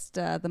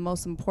outsourced the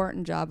most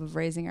important job of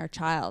raising our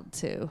child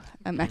to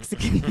a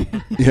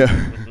Mexican.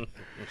 Yeah.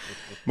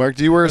 Mark,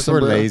 do you wear a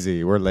sombrero?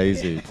 We're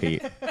lazy,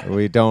 Pete.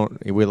 We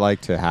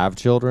like to have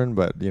children,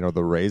 but you know,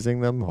 the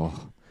raising them,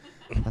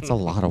 that's a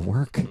lot of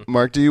work.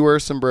 Mark, do you wear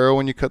a sombrero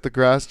when you cut the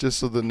grass just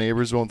so the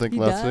neighbors won't think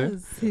less of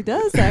you? He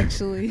does,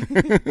 actually.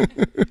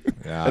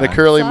 Yeah. And a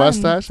curly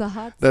mustache? It's a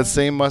hot that sun.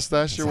 Same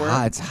mustache you're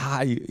wearing? It's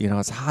hot. You know,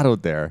 it's hot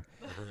out there.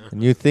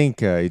 And you think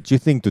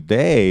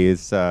today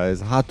is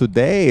hot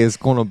today is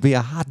going to be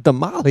a hot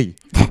tamale.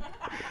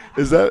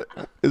 Is that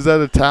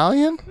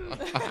Italian?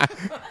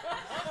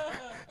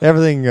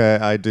 Everything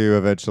I do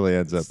eventually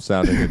ends up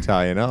sounding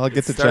Italian. I'll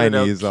get to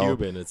Chinese. Out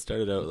Cuban. It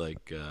started out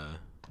like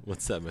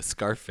what's that?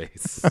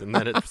 Scarface, and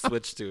then it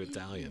switched to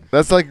Italian.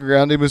 That's like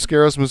Grande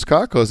Muscaros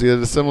Muscacos. He had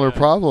a similar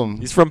problem.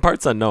 He's from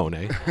parts unknown,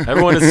 eh?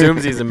 Everyone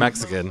assumes he's a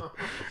Mexican.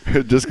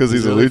 Just because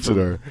he's really a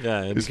luchador.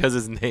 And because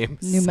his name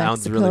New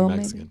sounds Mexico, really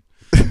Mexican.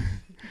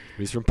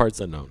 He's from parts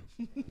unknown.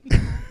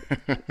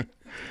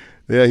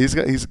 Yeah,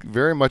 he's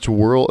very much a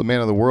man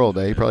of the world,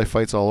 eh? He probably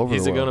fights all over the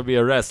world. He's going to be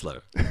a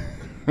wrestler.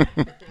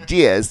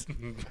 Cheers.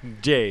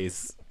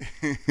 Jays.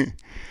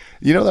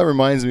 You know, that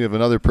reminds me of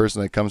another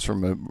person that comes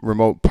from a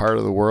remote part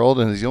of the world,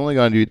 and he's the only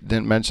guy you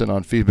didn't mention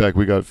on feedback.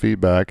 We got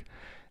feedback,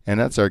 and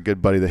that's our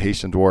good buddy, the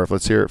Haitian Dwarf.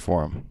 Let's hear it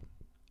for him.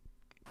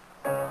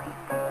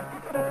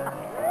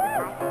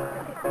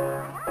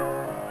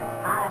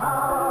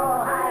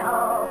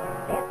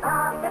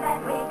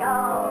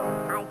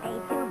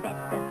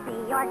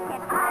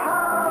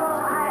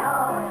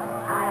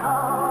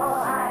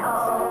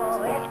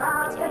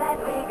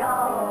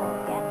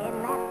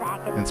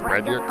 And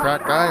spread your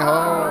crack,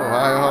 hi-ho,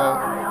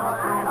 hi-ho.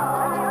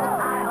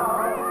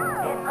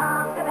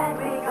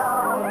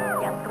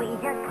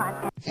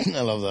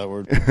 I love that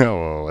word.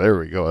 Oh, there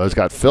we go. It's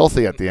got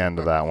filthy at the end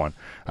of that one.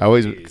 I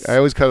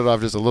always cut it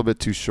off just a little bit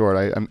too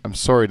short. I'm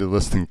sorry to the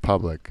listening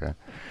public.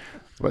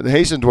 But the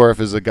Haitian Dwarf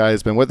is a guy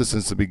that's been with us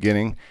since the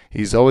beginning.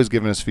 He's always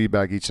given us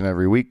feedback each and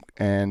every week,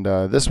 and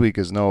this week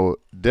is no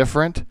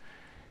different.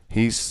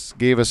 He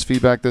gave us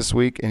feedback this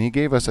week, and he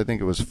gave us, I think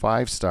it was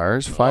 5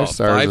 stars. 5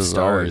 stars. 5 is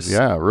stars. Always,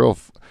 yeah,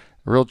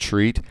 real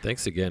treat.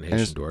 Thanks again,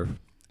 Haitian Dwarf.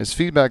 His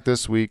feedback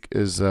this week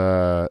is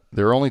there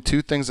are only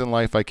 2 things in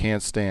life I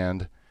can't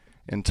stand: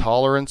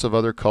 intolerance of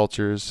other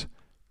cultures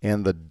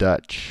and the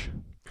Dutch.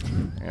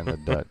 And the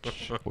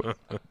Dutch.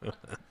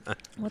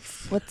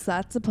 What's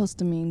that supposed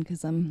to mean?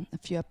 Because I'm a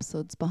few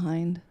episodes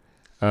behind.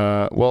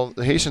 Well,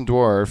 the Haitian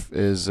Dwarf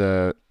is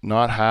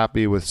not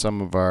happy with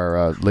some of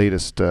our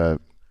latest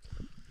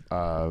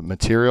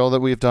material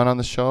that we've done on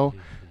the show,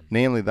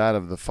 namely that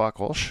of the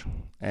fuckolsh.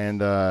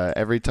 And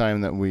every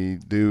time that we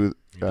do...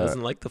 He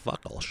doesn't like the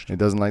fuckolsh. He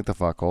doesn't like the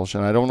fuckolsh.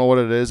 And I don't know what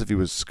it is, if he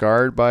was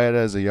scarred by it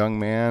as a young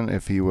man,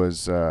 if he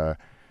was...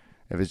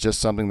 if it's just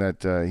something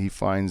that he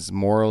finds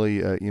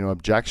morally,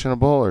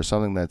 objectionable, or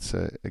something that's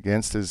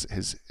against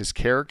his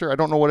character. I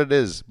don't know what it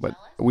is, but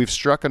we've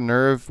struck a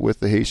nerve with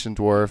the Haitian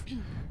Dwarf,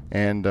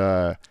 and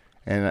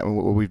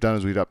what we've done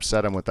is we've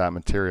upset him with that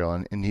material,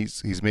 and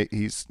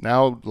he's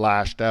now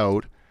lashed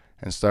out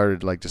and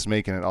started like just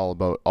making it all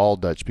about all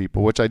Dutch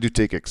people, which I do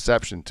take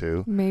exception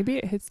to. Maybe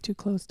it hits too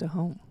close to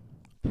home,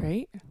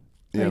 right?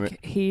 Yeah,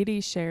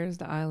 Haiti shares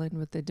the island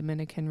with the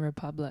Dominican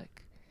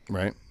Republic.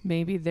 Right.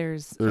 Maybe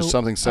there's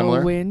something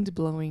similar. A wind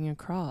blowing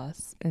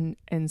across, and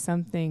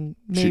something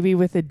maybe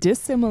with a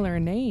dissimilar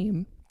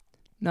name,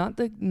 not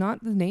the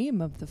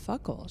name of the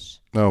fuckles.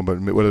 No, but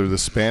whether the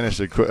Spanish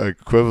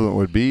equivalent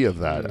would be of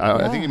that.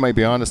 I think you might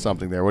be onto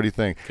something there. What do you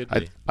think? Could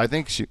be. I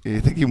think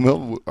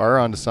you are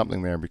onto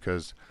something there,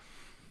 because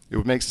it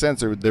would make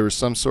sense. There was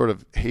some sort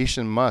of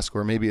Haitian musk,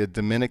 or maybe a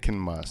Dominican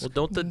musk. Well,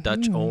 don't the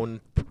Dutch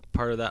own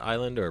part of that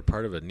island, or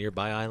part of a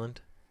nearby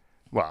island?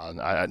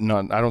 Well, I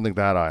don't think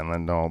that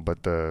island, no,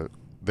 but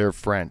they're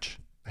French.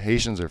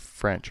 Haitians are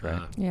French,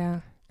 right?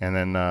 Yeah. And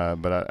then,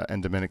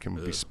 and Dominican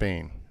would be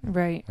Spain.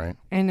 Right. Right.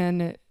 And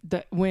then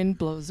the wind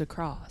blows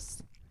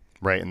across.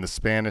 Right, and the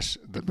Spanish,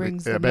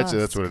 brings I the bet you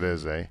that's musk. what it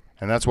is, eh?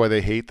 And that's why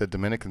they hate the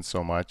Dominicans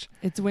so much.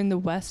 It's when the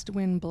west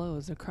wind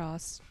blows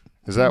across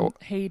Is that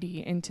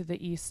Haiti into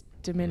the East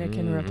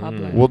Dominican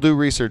Republic. We'll do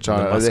research on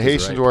The it. musk The is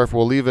Haitian right. Dwarf,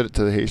 we'll leave it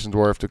to the Haitian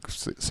Dwarf to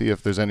see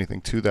if there's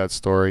anything to that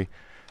story.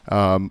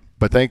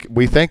 But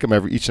we thank him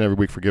each and every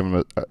week for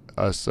giving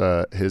us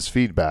his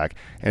feedback.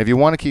 And if you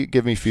want to keep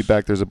giving me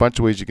feedback, there's a bunch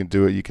of ways you can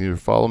do it. You can either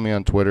follow me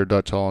on Twitter,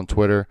 Dutch Hall on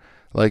Twitter,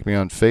 like me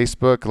on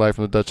Facebook, Live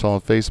from the Dutch Hall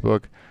on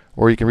Facebook,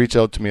 or you can reach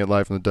out to me at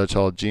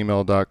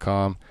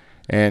livefromthedutchhall@gmail.com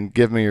and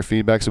give me your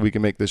feedback so we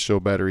can make this show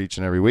better each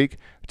and every week.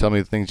 Tell me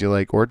the things you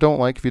like or don't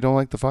like. If you don't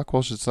like the fuck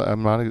Welsh,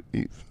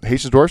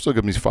 Haitian Dwarf still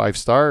give me 5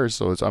 stars,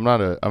 so I'm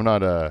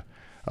not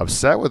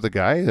upset with the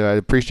guy. I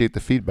appreciate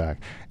the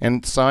feedback.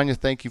 And Sonia,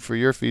 thank you for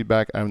your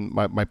feedback. And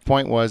my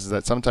point was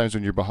that sometimes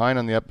when you're behind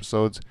on the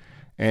episodes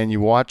and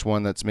you watch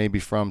one that's maybe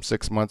from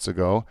 6 months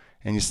ago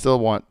and you still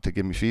want to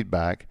give me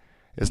feedback,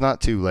 it's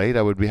not too late.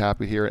 I would be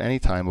happy to hear it any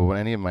time about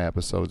any of my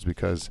episodes,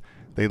 because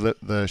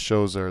the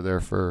shows are there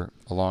for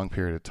a long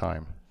period of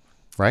time.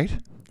 Right?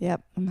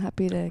 Yep. I'm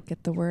happy to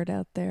get the word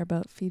out there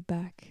about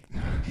feedback.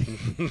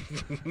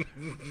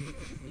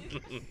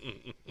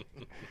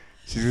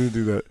 She's going to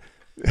do that.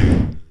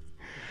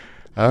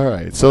 All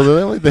right. So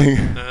the only thing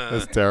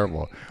that's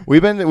terrible.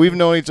 We've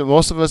known each.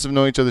 Most of us have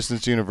known each other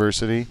since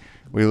university.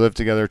 We lived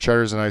together,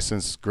 Charters and I,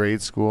 since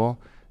grade school.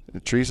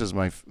 Teresa's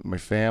my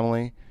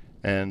family,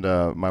 and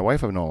my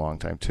wife I've known a long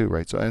time too,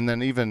 right? So, and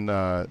then even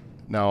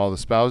now all the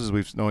spouses,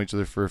 we've known each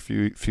other for a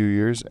few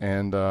years,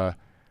 and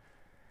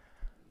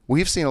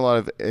we've seen a lot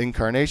of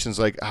incarnations.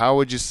 Like, how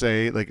would you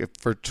say, like, if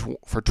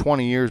for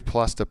 20 years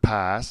plus to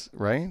pass,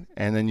 right?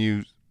 And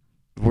then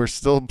we're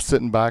still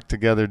sitting back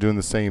together doing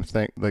the same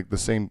thing, like the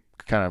same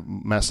kind of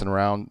messing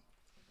around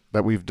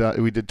that we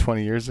did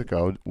 20 years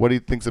ago. What do you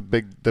think's the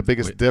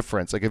biggest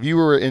difference? Like, if you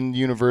were in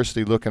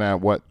university looking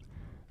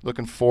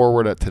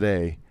forward at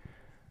today,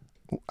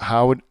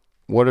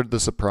 what are the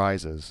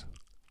surprises?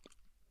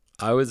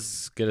 I would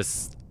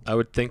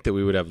think that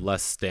we would have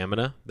less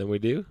stamina than we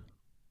do.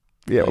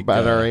 Yeah, Like,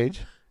 about our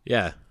age.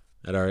 Yeah,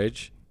 at our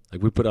age.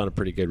 Like, we put on a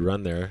pretty good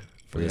run there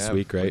for this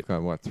week, right? We've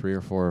got, what, 3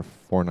 or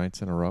 4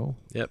 nights in a row?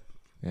 Yep.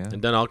 Yeah.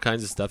 And done all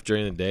kinds of stuff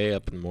during the day,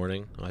 up in the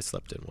morning. Oh, I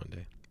slept in one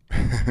day.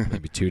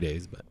 Maybe 2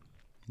 days, but.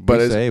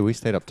 We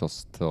stayed up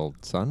till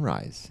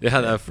sunrise.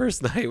 Yeah, that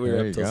first night we were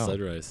There up till you go.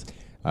 sunrise.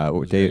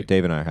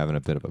 Dave and I are having a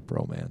bit of a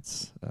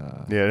bromance.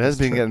 Yeah, it has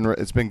been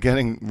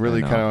getting really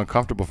I know. kind of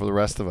uncomfortable for the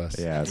rest of us.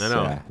 Yeah, I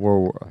know. Yeah.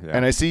 We're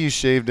And I see you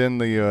shaved in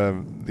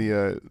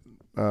the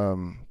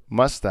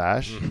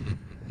mustache,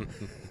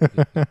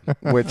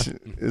 which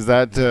is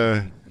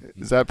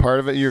that part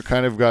of it? You're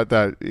kind of got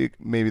that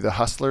maybe the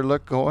hustler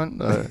look going.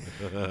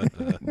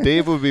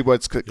 Dave would be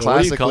what's classically.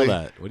 What do you call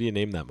that? What do you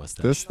name that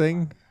mustache? this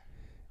thing.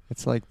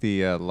 It's like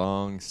the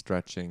long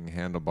stretching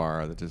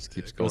handlebar that just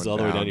keeps goes going all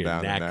the way down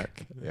down your the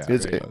neck. Yeah,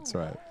 It's- that's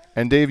right.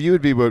 And Dave, you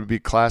would be what would be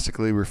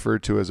classically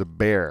referred to as a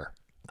bear.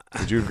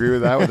 Would you agree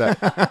with that? With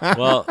that?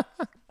 Well,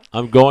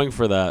 I'm going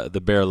for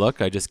the bear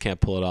look. I just can't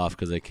pull it off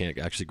because I can't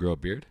actually grow a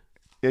beard.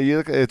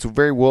 Yeah, it's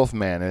very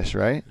Wolfmanish,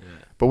 right? Yeah.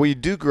 But what you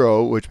do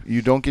grow, which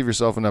you don't give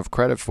yourself enough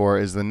credit for,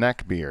 is the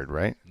neck beard,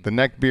 right? The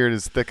neck beard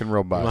is thick and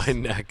robust. My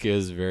neck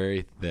is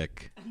very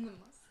thick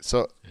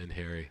So and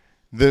hairy.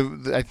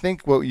 I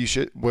think what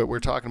we're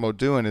talking about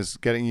doing is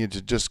getting you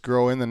to just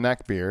grow in the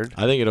neck beard.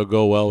 I think it'll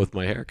go well with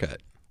my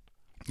haircut.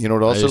 You know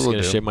what I'm also just will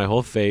going do? to shave my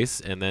whole face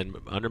and then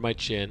under my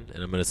chin,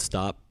 and I'm going to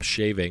stop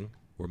shaving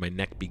where my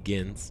neck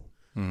begins.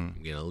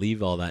 I'm going to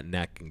leave all that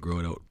neck and grow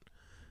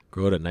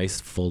it a nice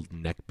full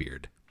neck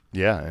beard.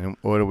 Yeah, and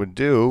what it would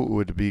do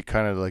would be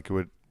kind of like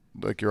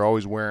you're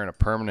always wearing a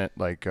permanent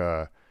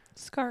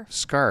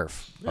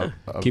scarf. Yeah.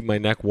 Keep my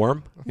neck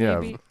warm.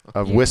 Maybe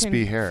of you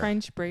wispy can hair.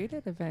 French braid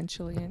it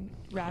eventually and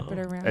wrap it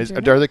around your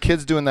Are neck. the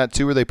kids doing that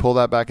too, where they pull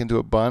that back into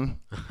a bun?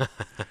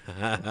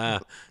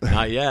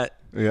 Not yet.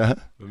 Yeah.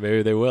 But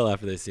maybe they will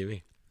after they see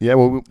me. Yeah.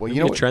 Well, I'm you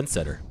know a what?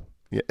 trendsetter.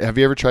 Yeah, have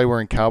you ever tried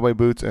wearing cowboy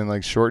boots and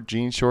like short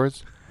jean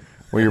shorts,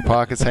 where your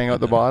pockets hang out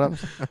the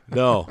bottoms?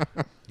 No.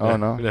 Oh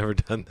no. I've never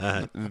done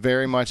that.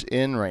 Very much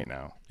in right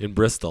now. In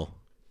Bristol,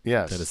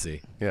 Yes.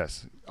 Tennessee.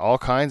 Yes. All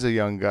kinds of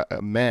young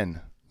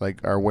men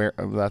are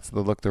wearing. That's the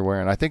look they're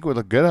wearing. I think it would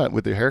look good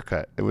with the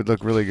haircut. It would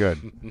look really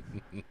good.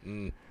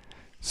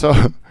 So,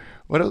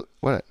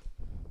 what?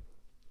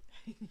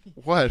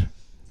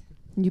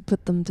 You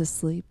put them to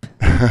sleep.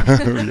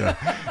 Yeah,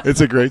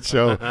 it's a great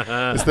show.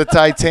 It's the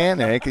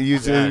Titanic. You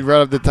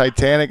run up the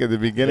Titanic at the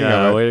beginning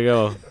of it. Way to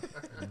go.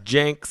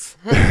 Jenks.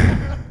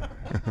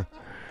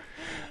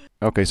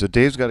 Okay, so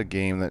Dave's got a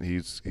game that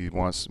he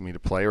wants me to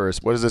play, or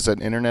what is this,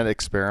 an internet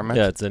experiment?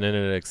 Yeah, it's an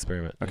internet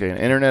experiment. Okay, an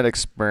internet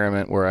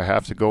experiment where I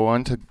have to go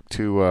on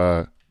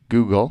to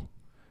Google,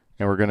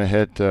 and we're going to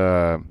hit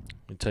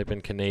You type in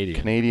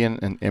Canadian.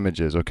 and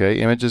images, okay?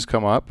 Images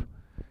come up,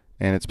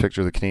 and it's a picture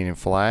of the Canadian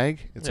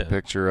flag. It's a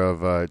picture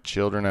of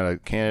children at a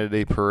Canada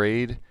Day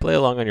parade. Play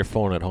along on your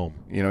phone at home.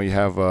 You know, you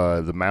have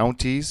the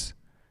Mounties.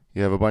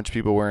 You have a bunch of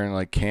people wearing,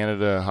 like,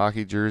 Canada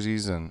hockey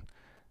jerseys, and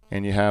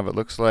you have, it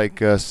looks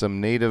like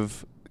some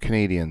native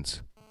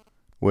Canadians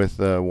with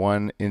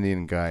one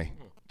Indian guy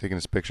taking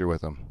his picture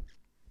with them.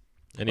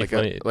 Any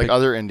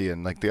other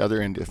Indian, like the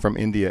other Indian from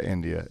India.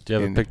 Do you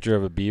have a picture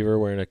of a beaver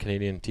wearing a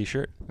Canadian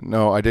T-shirt?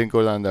 No, I didn't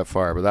go down that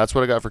far, but that's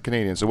what I got for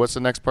Canadian. So what's the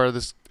next part of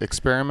this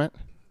experiment?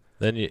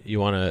 Then you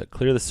want to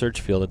clear the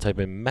search field and type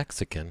in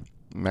Mexican.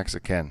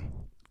 Mexican.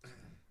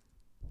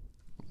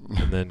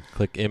 And then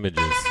click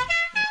images.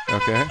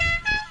 Okay.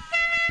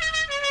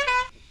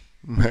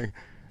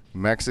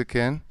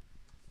 Mexican.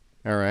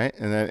 All right.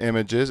 And then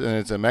images. And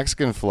it's a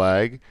Mexican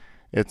flag.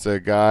 It's a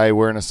guy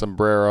wearing a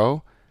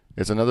sombrero.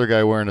 It's another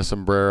guy wearing a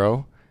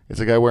sombrero. It's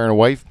a guy wearing a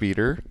wife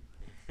beater.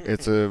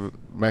 It's a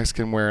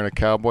Mexican wearing a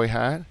cowboy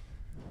hat.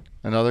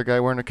 Another guy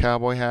wearing a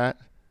cowboy hat.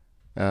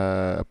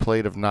 A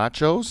plate of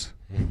nachos.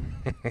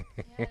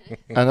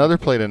 Another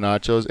plate of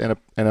nachos.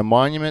 And a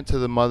monument to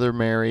the Mother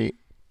Mary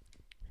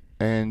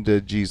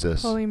and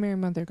Jesus. Holy Mary,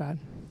 Mother God.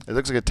 It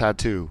looks like a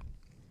tattoo.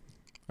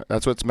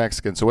 That's what's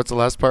Mexican. So what's the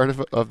last part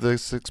of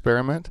this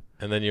experiment?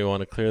 And then you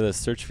want to clear the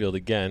search field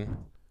again,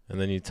 and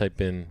then you type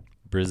in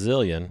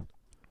Brazilian.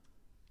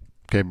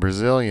 Okay,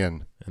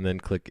 Brazilian. And then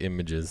click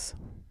images.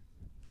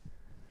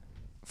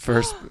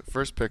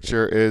 First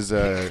picture is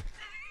a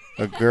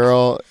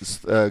girl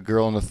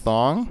in a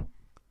thong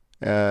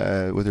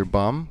with her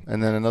bum,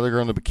 and then another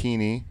girl in a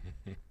bikini.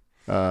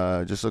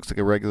 Just looks like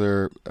a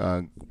regular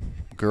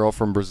girl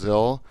from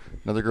Brazil.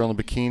 Another girl in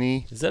a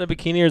bikini. Is that a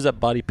bikini or is that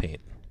body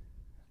paint?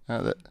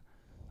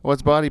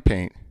 What's body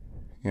paint?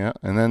 Yeah,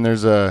 and then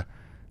there's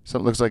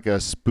something looks like a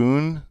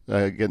spoon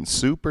getting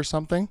soup or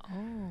something.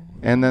 Oh.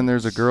 And then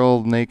there's a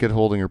girl naked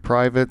holding her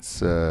privates.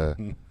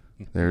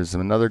 There's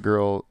another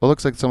girl. It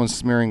looks like someone's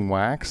smearing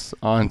wax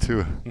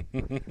onto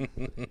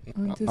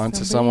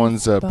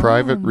someone's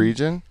private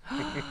region.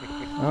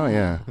 Oh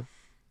yeah,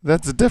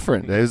 that's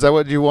different. Is that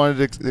what you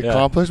wanted to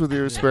accomplish with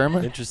your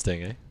experiment?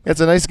 Interesting, eh?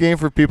 It's a nice game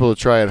for people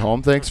to try at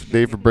home. Thanks,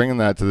 Dave, for bringing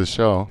that to the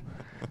show.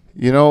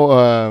 You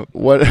know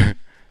what?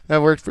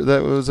 That worked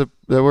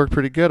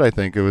pretty good. I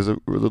think it was a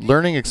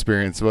learning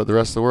experience about the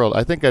rest of the world.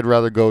 I think I'd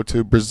rather go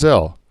to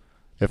Brazil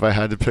if I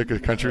had to pick a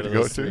country to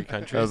go to.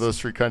 Out of those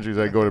three countries,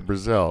 I'd go to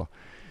Brazil.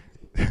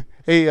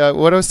 Hey,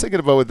 what I was thinking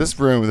about with this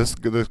room, this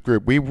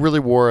group, we really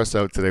wore us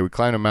out today. We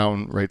climbed a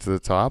mountain right to the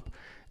top,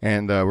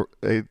 and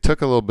it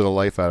took a little bit of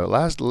life out of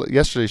it.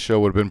 Yesterday's show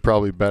would have been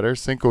probably better.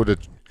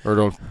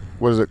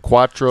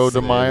 Quattro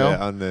de Mayo?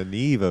 On the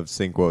eve of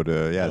Cinco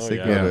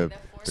de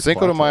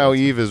Cinco de Mayo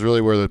Eve is really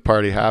where the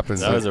party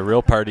happens. That was a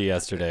real party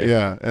yesterday.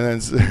 Yeah,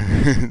 and then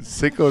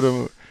Cinco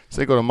de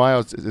Mayo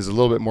is a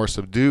little bit more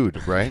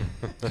subdued, right?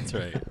 That's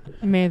right.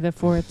 May the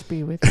 4th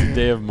be with you.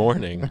 Day of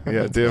mourning.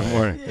 Yeah, day of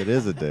mourning. It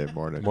is a day of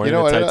mourning. Mourning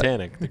the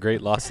Titanic, the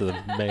great loss of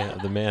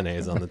the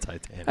mayonnaise on the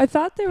Titanic. I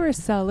thought they were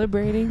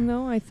celebrating,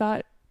 though. I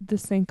thought the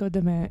Cinco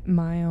de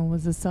Mayo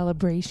was a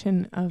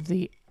celebration of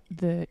the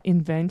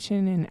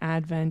invention and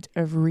advent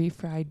of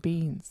refried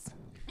beans.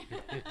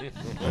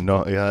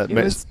 No, yeah, it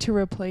was to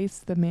replace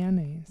the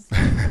mayonnaise.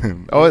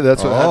 Oh,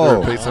 that's what happened to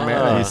replace the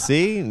mayonnaise. You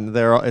see,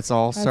 it's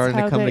all starting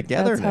to come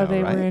together now. That's how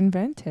they right? were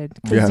invented.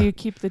 Because you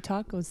keep the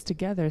tacos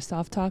together: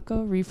 soft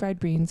taco, refried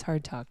beans,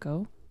 hard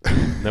taco.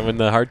 Then when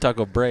the hard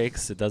taco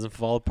breaks, it doesn't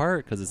fall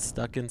apart because it's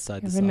stuck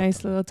inside the soft. Have a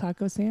nice little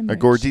taco sandwich. A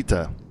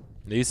gordita.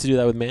 They used to do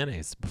that with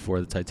mayonnaise before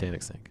the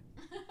Titanic sank.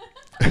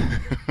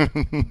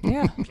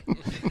 Yeah.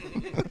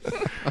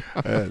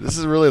 This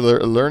is really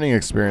a learning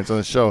experience on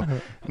the show.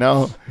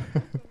 Now,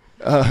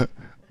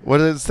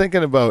 what I was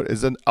thinking about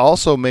is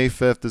also May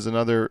 5th is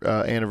another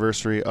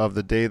anniversary of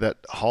the day that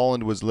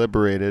Holland was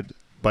liberated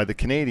by the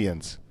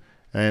Canadians.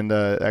 And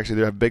actually,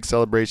 they have big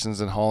celebrations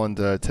in Holland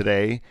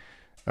today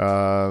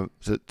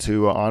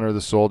to honor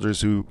the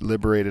soldiers who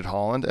liberated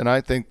Holland. And I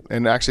think,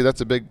 and actually,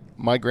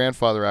 my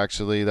grandfather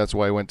actually, that's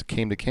why I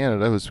came to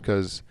Canada, was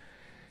because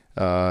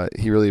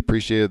he really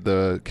appreciated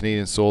the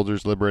Canadian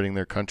soldiers liberating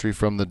their country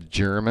from the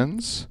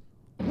Germans.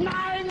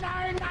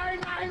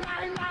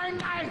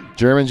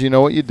 Germans, you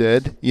know what you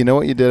did. You know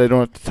what you did. I don't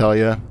have to tell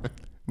you,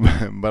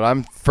 but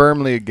I'm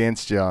firmly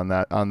against you on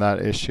that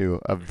issue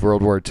of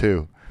World War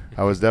II.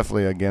 I was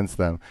definitely against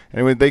them.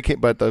 Anyway,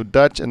 but the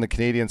Dutch and the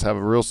Canadians have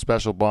a real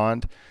special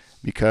bond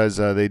because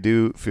they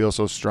do feel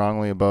so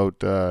strongly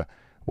about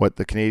what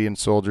the Canadian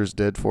soldiers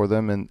did for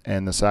them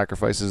and the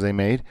sacrifices they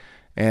made,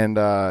 and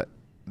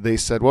they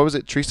said, what was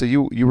it, Teresa?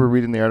 You were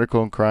reading the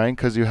article and crying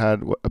because you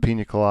had a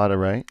pina colada,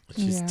 right?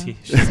 She's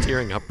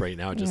tearing up right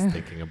now just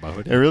thinking about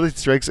it. It really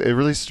strikes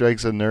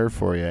a nerve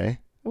for you, eh?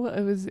 Well,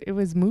 it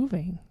was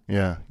moving.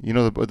 Yeah, you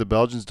know the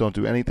Belgians don't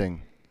do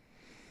anything.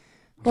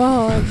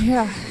 Well,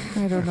 yeah,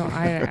 I don't know.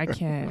 I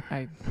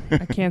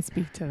can't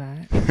speak to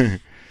that.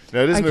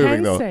 That is I moving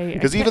can though, say-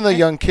 because even the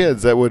young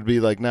kids that would be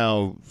like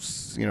now,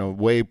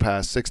 way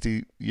past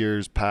 60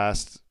 years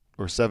past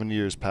or 70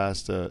 years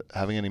past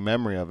having any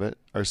memory of it,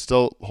 are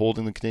still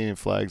holding the Canadian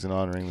flags and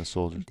honoring the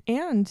soldiers.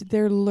 And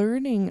they're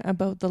learning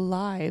about the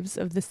lives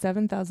of the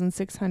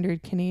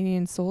 7,600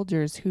 Canadian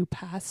soldiers who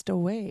passed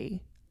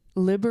away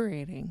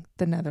liberating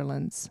the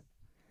Netherlands.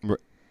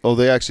 Oh,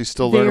 they actually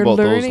still learn about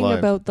those lives. They're learning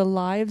about the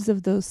lives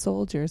of those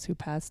soldiers who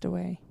passed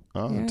away.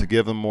 To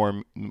give them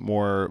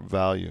more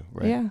value,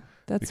 right? Yeah,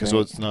 that's because right. so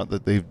it's not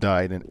that they've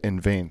died in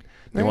vain.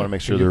 They Right. want to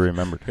make sure they're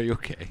remembered. Are you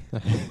okay?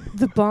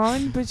 The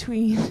bond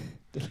between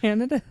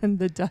Canada and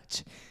the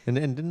Dutch. And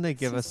didn't they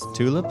give us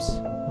tulips?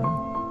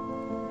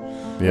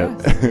 Yeah.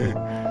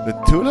 The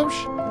tulips?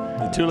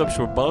 The tulips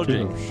were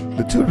bulging.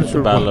 The tulips The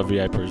were Battle of the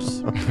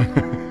Ypres.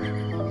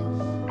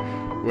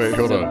 Wait,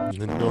 hold on.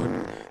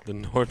 The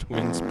north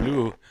wind's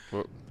blue.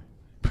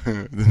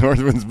 The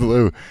north wind's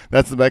blue.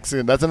 That's the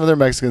Mexican. That's another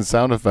Mexican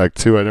sound effect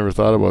too. I never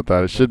thought about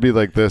that. It should be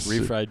like this.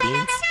 Refried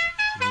beans.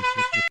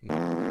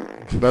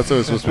 That's what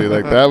it's supposed to be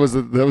like. That was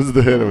the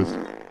hit. It was.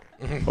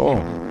 Oh,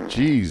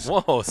 jeez.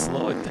 Whoa,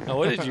 slow it down.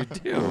 What did you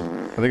do?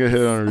 I think I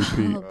hit it on a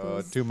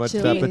repeat. Too much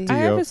chili. tapatio. I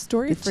have a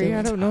story for you.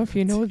 I don't know if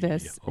you know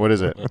this. What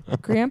is it?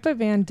 Grandpa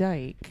Van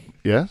Dyke,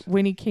 Yes.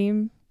 when he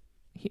came,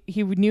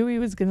 he knew he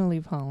was going to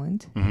leave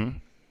Holland. Mm-hmm.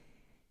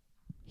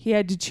 He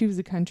had to choose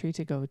a country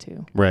to go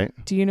to. Right.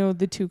 Do you know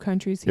the two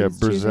countries he was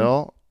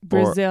Brazil.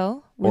 choosing?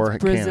 Brazil or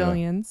with Canada.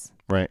 Brazilians.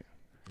 Right.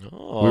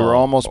 Oh. We were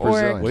almost Or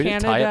Brazilian. Way to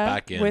Canada tie it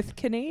back in. with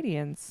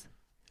Canadians.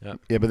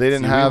 Yeah, but they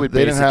didn't See, we have. would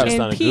They didn't base it have. just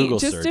on And a Pete, Google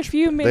just a search.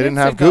 few minutes They didn't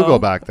have ago, Google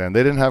back then.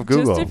 They didn't have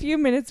Google. Just a few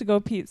minutes ago,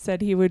 Pete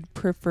said he would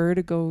prefer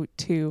to go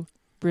to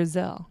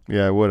Brazil.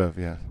 Yeah, I would have.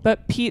 Yeah.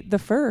 But Pete the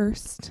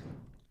First,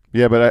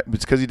 Yeah, but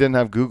it's because he didn't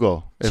have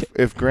Google.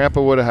 If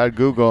Grandpa would have had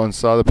Google and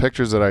saw the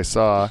pictures that I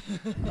saw,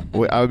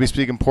 I would be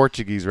speaking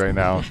Portuguese right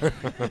now.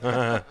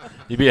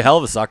 You'd be a hell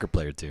of a soccer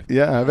player too.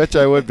 Yeah, I bet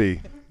you I would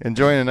be.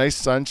 Enjoying a nice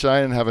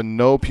sunshine and having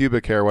no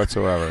pubic hair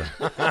whatsoever.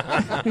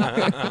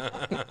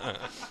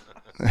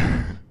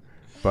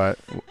 But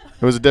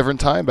it was a different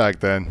time back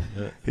then.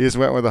 He just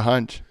went with a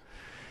hunch.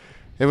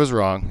 It was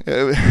wrong.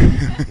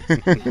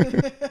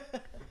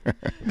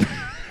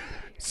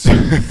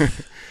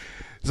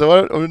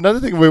 So another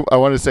thing I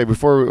wanted to say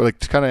before we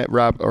to kind of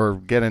wrap or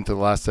get into the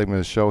last segment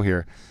of the show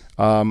here.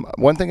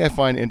 One thing I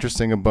find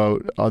interesting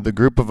about the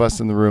group of us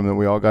in the room that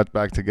we all got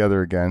back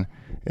together again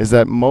is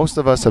that most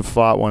of us have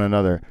fought one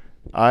another.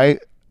 I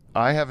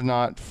have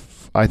not.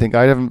 I think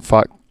I haven't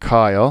fought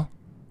Kyle,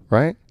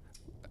 right?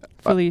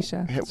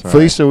 Felicia.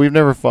 Felicia, we've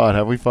never fought.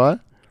 Have we fought?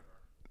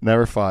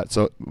 Never fought.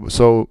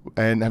 So,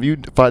 and have you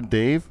fought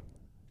Dave?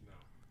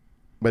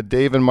 But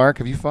Dave and Mark,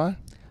 have you fought?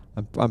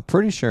 I'm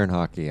pretty sure in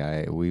hockey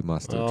we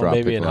must have dropped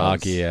maybe the in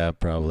gloves. hockey, yeah,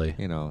 probably.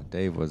 You know,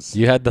 Dave was.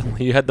 You had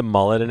the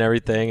mullet and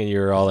everything, and you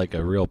were all like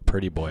a real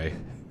pretty boy.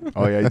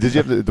 Oh yeah, did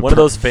you have the One of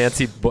those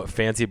fancy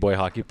boy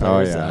hockey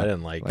players yeah. that I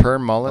didn't like.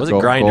 perm mullet? Was it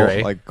Grinder,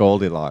 eh? Like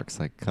Goldilocks,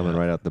 like coming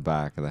right out the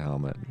back of the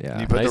helmet. Yeah.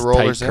 You put Nice the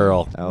rollers tight in?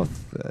 curl.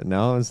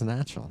 No, it was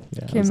natural.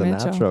 Yeah, Kim it was a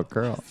Mitchell. natural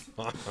curl.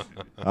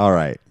 All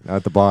right,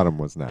 at the bottom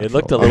was natural. It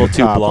looked a On little the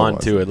too top blonde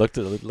wasn't. too. It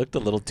looked a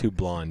little too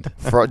blonde.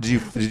 Did you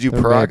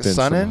There may have been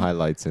sun some in?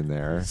 highlights in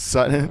there.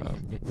 Sun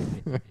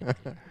in?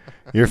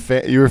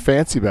 You were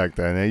fancy back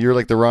then. Eh? You were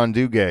like the Ron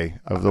Duguay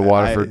of the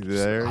Waterford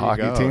there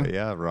hockey you go. team.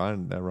 Yeah,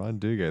 Ron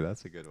Duguay.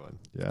 That's a good one.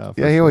 Yeah.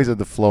 Yeah, he always had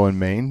the flowing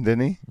mane,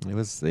 didn't he? It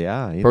was he Or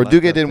liked Duguay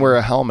that didn't thing. wear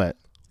a helmet,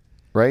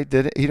 right?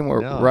 Did it? He didn't wear.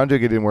 No. Ron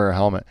Duguay didn't wear a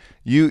helmet.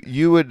 You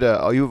would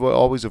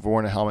always have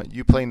worn a helmet.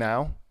 You play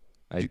now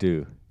I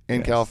do. in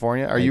Yes.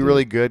 California. Are I you do.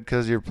 really good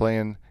because you're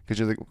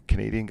the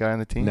Canadian guy on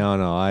the team?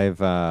 No.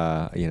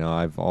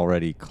 I've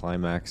already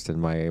climaxed in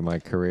my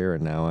career,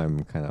 and now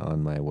I'm kind of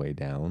on my way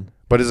down.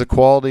 But is the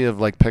quality of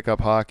like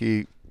pickup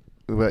hockey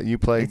that you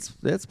play?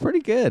 It's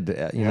pretty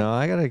good. You know,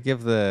 I gotta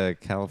give the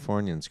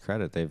Californians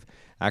credit. They've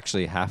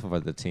actually half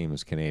of the team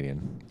is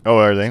Canadian. Oh,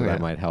 are they? So Yeah.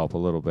 that might help a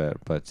little bit,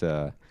 but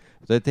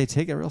they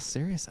take it real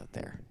serious out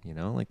there. You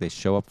know, like they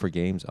show up for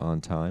games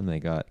on time. They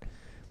got,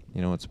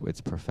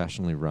 it's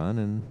professionally run,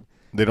 and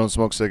They don't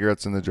smoke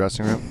cigarettes in the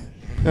dressing room.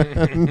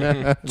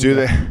 Do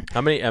they?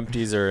 How many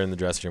empties are in the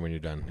dressing room when you're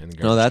done? In the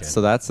no, garbage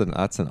can? that's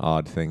an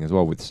odd thing as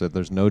well. So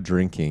there's no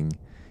drinking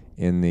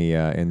in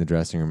the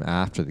dressing room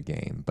after the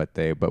game,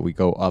 but we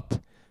go up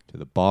to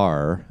the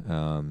bar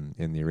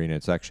in the arena.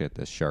 It's actually at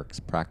the Sharks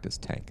practice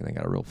tank, and they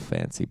got a real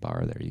fancy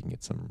bar there. You can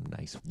get some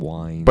nice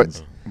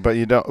wines. But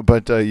you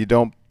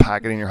don't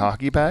pack it in your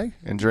hockey bag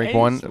and drink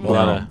one. Hold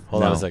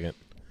on a second.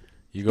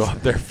 You go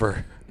up there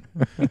for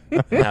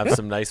have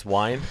some nice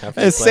wine. After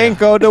It's you play.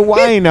 Cinco de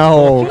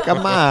Wino.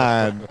 Come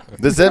on.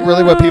 Is that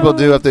really what people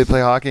do if they play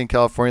hockey in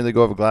California? They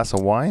go have a glass of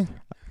wine.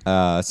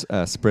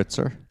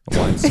 Spritzer, a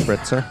wine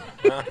spritzer.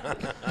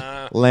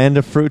 Land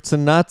of fruits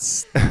and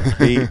nuts.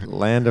 Pete,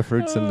 land of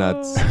fruits and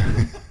nuts.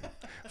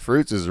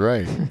 Fruits is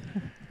right.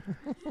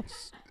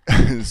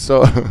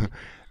 So,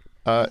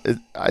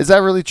 is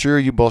that really true? Or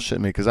you bullshit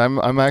me? Because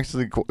I'm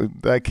actually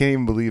I can't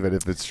even believe it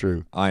if it's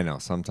true. I know.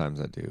 Sometimes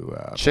I do.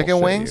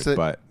 Chicken wings,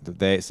 but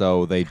they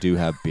do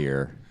have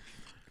beer,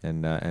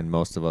 and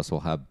most of us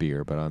will have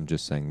beer. But I'm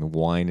just saying the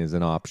wine is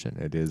an option.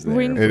 It is there.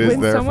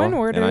 When someone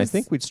orders, and I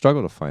think we'd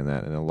struggle to find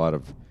that in a lot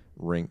of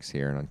rinks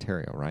here in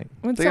Ontario, right?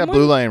 They got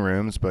Blue Line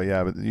rooms, but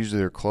usually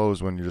they're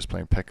closed when you're just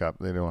playing pickup.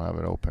 They don't have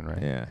it open,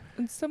 right? Yeah.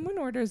 When someone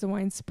orders a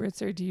wine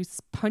spritzer, do you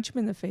punch him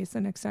in the face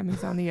the next time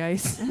he's on the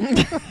ice?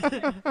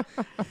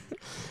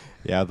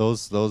 Yeah,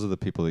 those are the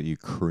people that you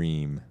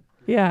cream.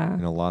 Yeah.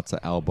 Lots of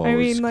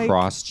elbows,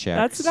 cross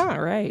checks. That's not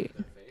right.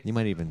 You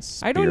might even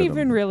spear I don't them.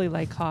 even really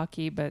like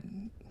hockey, but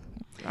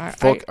I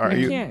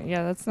can't.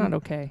 Yeah, that's not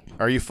okay.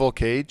 Are you full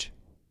cage?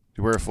 Do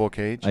you wear a full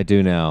cage? I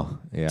do now.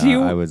 Yeah, do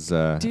you I was.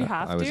 Do you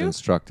have I was to?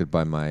 instructed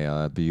by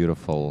my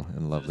beautiful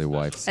and lovely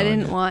wife. Sonia. I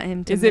didn't want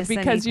him to. Is it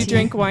because you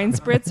drink wine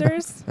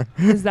spritzers?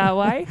 Is that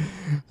why?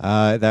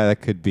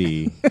 That could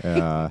be.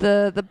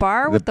 The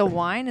bar with the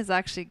wine is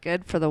actually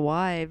good for the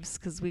wives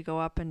because we go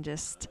up and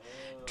just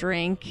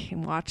drink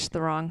and watch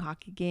the wrong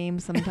hockey game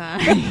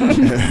sometimes.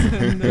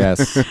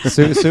 Yes,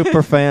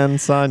 super fan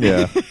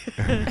Sonia.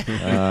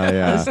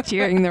 Yeah. Just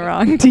cheering the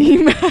wrong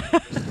team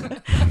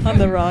on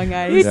the wrong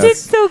ice. You did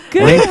so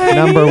good, Rink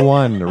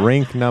honey.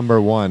 Rink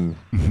number one.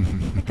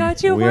 I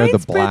got you a We wine are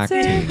the black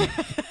spritzer. team.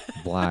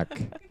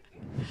 Black.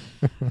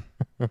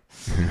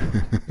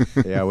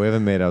 Yeah, we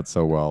haven't made out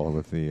so well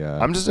with the.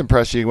 I'm just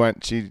impressed she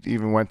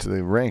even went to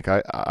the rink.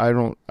 I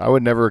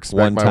would never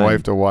expect my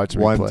wife to watch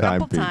me play. A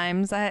couple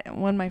times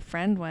when my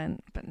friend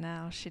went, but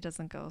now she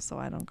doesn't go, so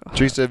I don't go.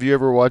 Teresa, have you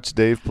ever watched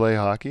Dave play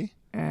hockey?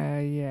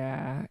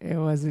 Yeah, it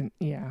wasn't.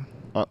 Yeah,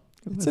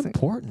 it's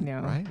important,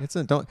 no. right?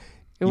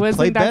 It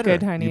wasn't that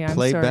good, honey. You I'm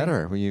play sorry.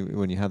 better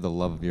when you have the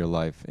love of your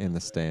life in the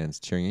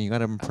stands cheering. You got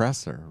to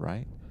impress her,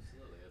 right?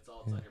 It's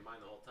all on your mind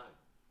the whole time.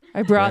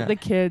 I brought the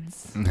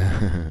kids.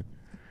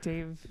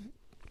 Dave.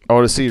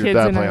 Oh, to see your kids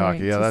dad and play I hockey.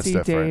 went Yeah, to that's see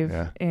different. Dave,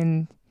 Yeah.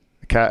 And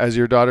Has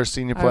your daughter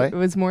seen you play? it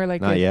was more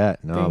like Not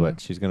yet. No, thing. but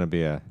she's gonna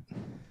be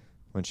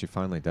when she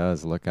finally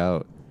does. Look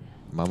out,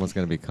 Mama's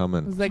gonna be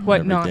coming. It was like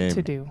what every not game.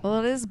 to do.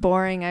 Well, it is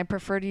boring. I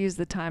prefer to use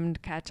the time to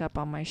catch up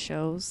on my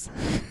shows.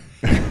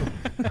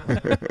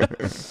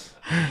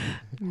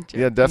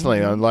 Yeah,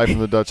 definitely. On Live from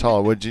the Dutch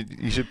Hall,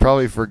 you should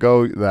probably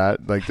forgo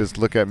that. Like, just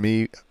look at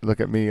me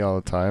all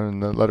the time,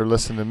 and then let her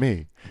listen to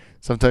me.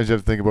 Sometimes you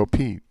have to think about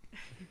Pete.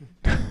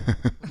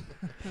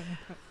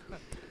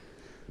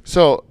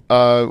 So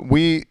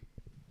we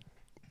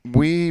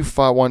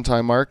fought one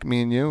time, Mark,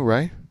 me and you,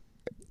 right?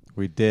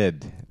 We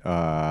did.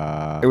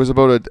 It was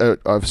about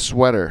a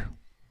sweater.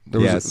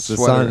 Yes, was a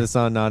sweater. it's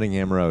on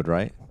Nottingham Road,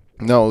 right?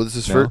 No, this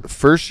is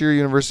first year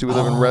university. We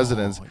live in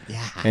residence.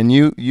 Yeah. And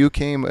you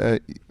came. I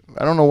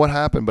don't know what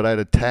happened, but I had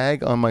a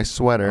tag on my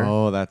sweater.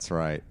 Oh, that's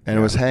right. And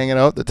it was hanging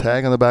out, the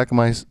tag on the back of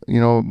my,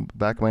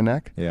 back of my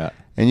neck. Yeah.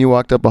 And you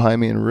walked up behind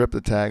me and ripped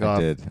the tag off.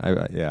 I did.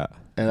 Yeah.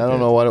 And I don't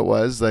know what it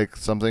was, like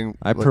something.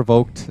 I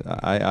provoked.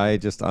 I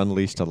just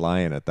unleashed a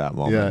lion at that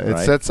moment. Yeah, it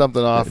right? set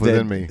something off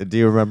within me. Do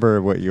you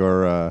remember what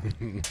your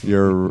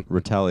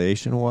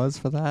retaliation was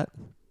for that?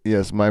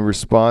 Yes, my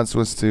response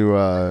was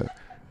to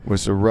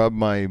rub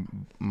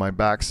my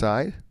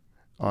backside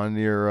on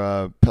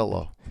your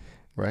pillow,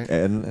 right?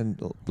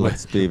 And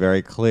let's be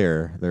very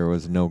clear, there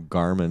was no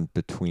garment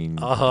between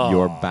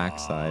your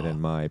backside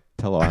and my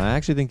pillow. And I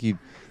actually think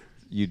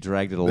you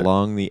dragged it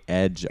along the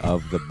edge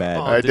of the bed.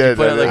 I did. did. You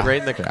put I it did. like right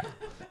in the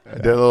I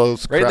did a little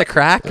right in the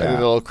crack. I did a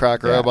little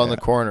crack rub on the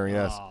corner.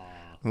 Yes, a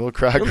little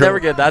crack. You'll rub. never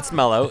get that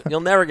smell out.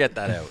 You'll never get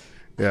that out.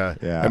 Yeah.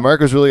 Yeah. And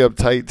Mark was really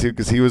uptight too,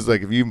 because he was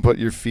like, if you even put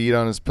your feet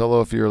on his pillow,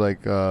 if you're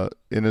like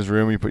in his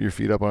room, you put your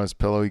feet up on his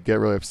pillow, he'd get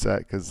really upset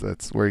because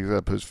that's where he's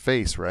gonna put his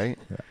face, right?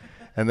 Yeah.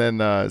 And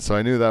then so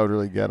I knew that would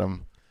really get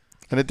him,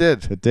 and it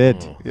did. It did.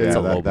 Oh,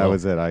 yeah, that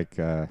was it. I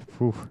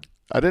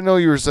didn't know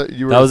you were.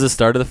 That was the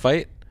start of the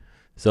fight.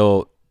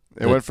 So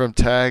it went from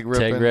tag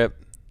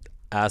rip,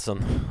 ass on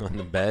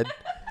the bed,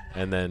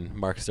 and then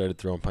Mark started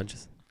throwing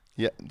punches.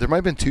 Yeah, there might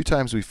have been 2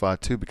 times we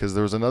fought too, because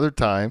there was another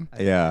time.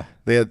 Yeah.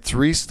 They had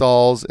 3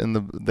 stalls in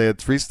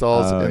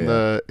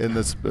the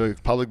this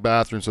public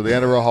bathroom. So the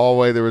end of a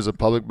hallway, there was a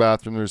public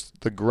bathroom. There's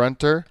the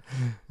grunter,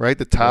 right?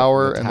 The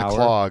tower and the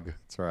clog.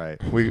 That's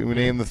right. We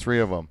named the 3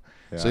 of them.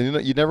 Yeah. So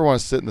you never want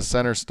to sit in the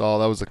center stall.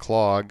 That was the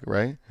clog,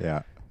 right?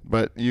 Yeah.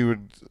 But you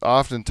would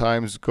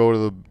oftentimes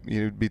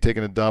you'd be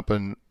taking a dump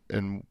in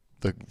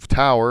the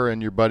tower,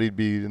 and your buddy'd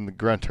be in the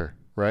grunter,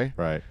 right?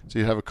 Right. So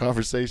you'd have a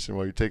conversation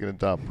while you're taking a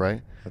dump,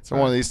 right? That's so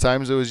right. one of these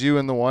times it was you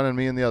in the one and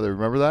me in the other.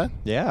 Remember that?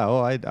 Yeah. Oh,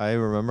 I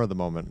remember the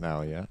moment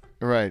now. Yeah.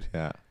 Right.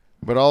 Yeah.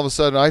 But all of a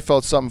sudden, I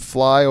felt something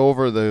fly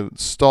over the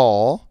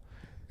stall,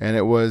 and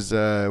it was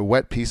a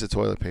wet piece of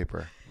toilet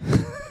paper.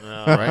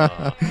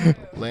 Right?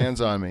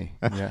 Lands on me.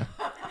 Yeah.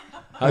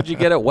 How'd you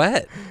get it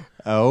wet?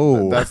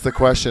 Oh. That's the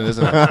question,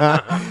 isn't it?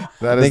 I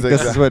think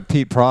this is what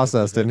Pete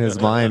processed in his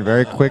mind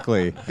very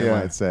quickly, I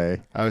might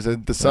say. I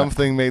said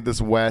something made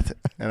this wet,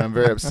 and I'm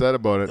very upset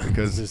about it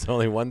because There's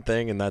only one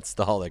thing, and that's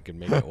all that can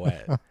make it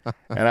wet.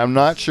 And I'm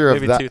not sure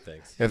Maybe two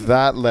things. if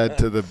that led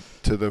to the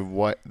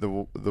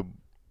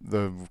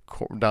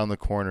down the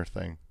corner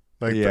thing.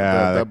 Like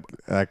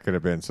that could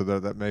have been. So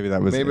maybe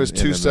that was it was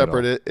two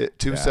separate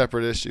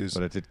separate issues.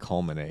 But it did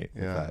culminate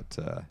with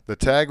that. The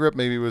tag rip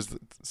maybe was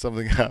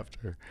something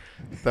after.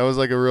 That was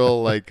like a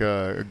real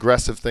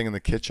aggressive thing in the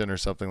kitchen or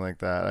something like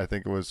that. I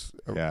think it was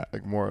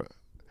like more.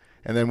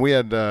 And then we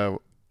had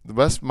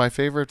my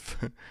favorite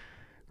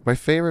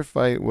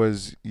fight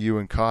was you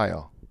and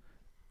Kyle.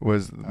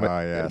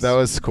 That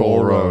was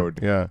Cole Road.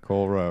 Yeah,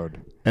 Cole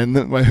Road. And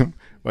then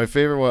my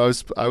favorite one,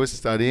 I was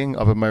studying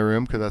up in my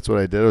room because that's what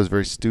I did. I was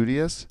very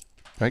studious.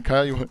 Right,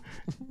 Kyle? You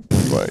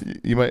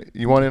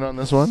want in on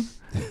this one?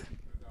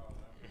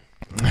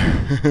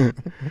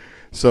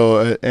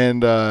 So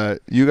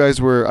you guys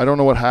were. I don't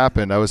know what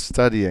happened. I was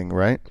studying,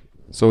 right?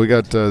 So we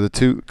got the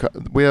two.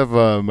 We have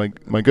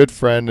my good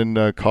friend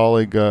and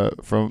colleague or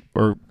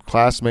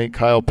classmate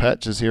Kyle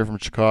Petch is here from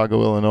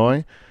Chicago,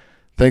 Illinois.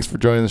 Thanks for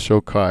joining the show,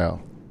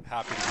 Kyle.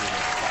 Happy to be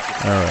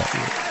here. All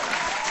right.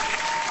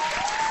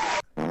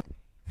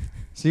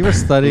 So you were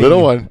studying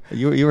little one.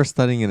 You were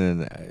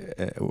studying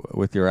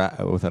with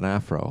an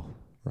afro,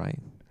 right?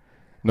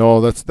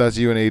 No, that's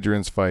you and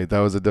Adrian's fight.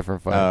 That was a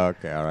different fight. Oh,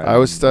 okay, all right. I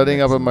was studying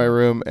up in my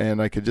room,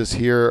 and I could just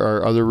hear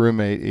our other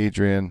roommate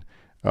Adrian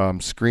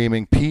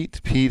screaming,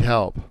 "Pete,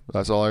 help!"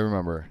 That's all I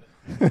remember.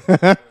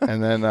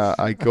 And then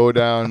I go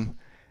down,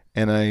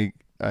 and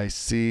I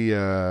see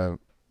you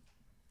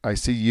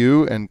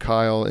and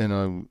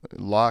Kyle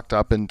locked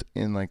up in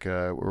like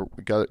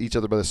we got each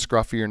other by the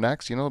scruff of your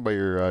necks, by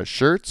your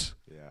shirts.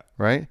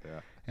 Right?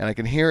 Yeah. And I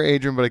can hear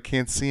Adrian, but I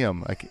can't see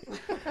him.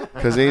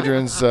 Because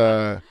Adrian's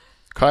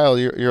Kyle,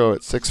 you're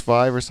at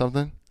 6'5" or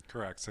something?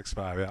 Correct,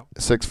 6'5", yeah.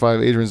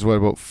 6'5". Adrian's what,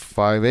 about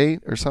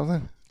 5'8" or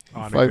something?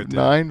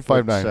 5'9",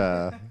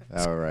 5'9".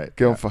 All right.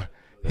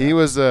 He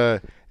was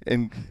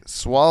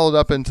swallowed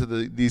up into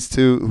these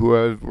two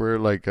who were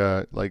like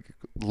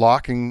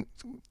locking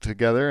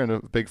together in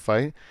a big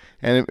fight,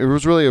 and it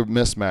was really a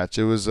mismatch.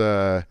 It was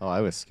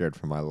I was scared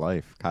for my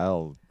life,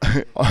 Kyle.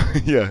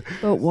 Yeah.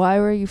 But why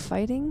were you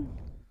fighting?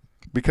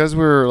 Because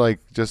we were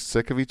just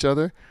sick of each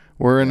other.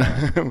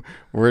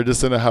 We're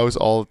just in a house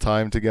all the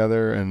time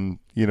together, and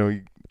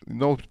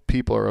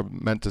people are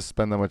meant to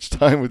spend that much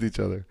time with each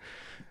other.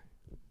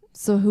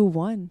 So who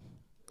won?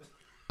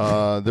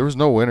 There was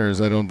no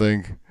winners, I don't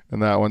think, in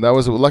that one. That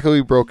was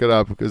luckily we broke it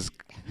up because.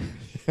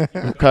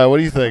 Kyle, what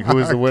do you think? Who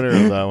was the winner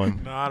of that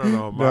one? No, I don't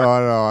know.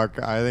 Mark.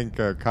 No. I think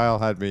Kyle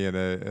had me in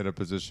a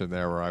position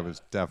there where I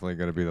was definitely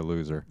going to be the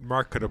loser.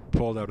 Mark could have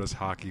pulled out his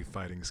hockey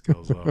fighting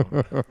skills, though.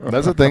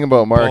 That's the thing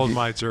about Mark. Pulled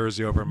my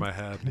jersey over my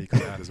head, and he could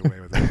have had his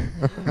way with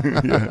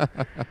it. Yeah.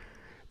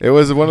 It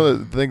was one of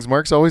the things.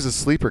 Mark's always a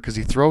sleeper because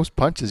he throws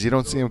punches. You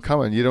don't see him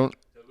coming. You don't.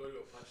 He'll go to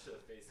a punch to the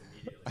face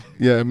immediately.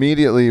 Yeah,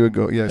 immediately he would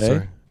go. Yeah,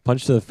 sorry.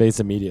 Punch to the face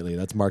immediately.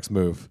 That's Mark's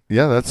move.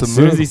 Yeah, that's a move. As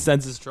soon as he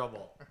senses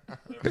trouble.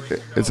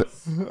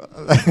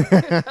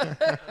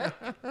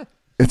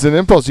 It's an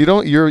impulse.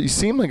 You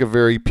seem like a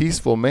very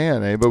peaceful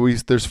man, eh? But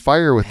there's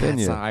fire within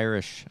you. It's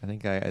Irish. I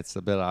think it's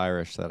a bit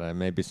Irish that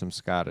maybe some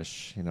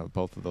Scottish.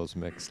 Both of those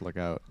mix. Look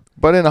out.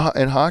 But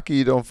in hockey,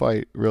 you don't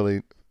fight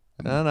really.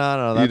 No.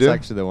 That's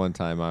actually the one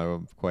time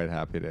I'm quite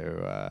happy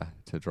to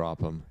drop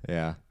him.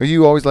 Yeah.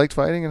 You always liked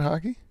fighting in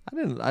hockey?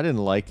 I didn't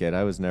like it.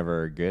 I was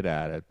never good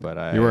at it, but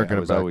I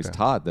was always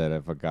taught that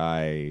if a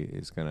guy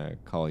is gonna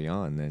call you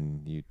on,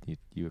 then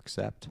you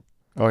accept.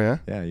 Oh yeah.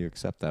 Yeah, you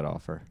accept that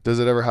offer. Does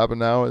it ever happen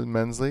now in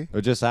men's league?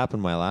 It just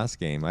happened my last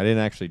game. I didn't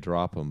actually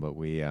drop him, but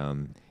we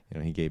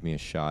he gave me a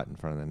shot in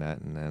front of the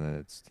net, and then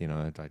it's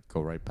I'd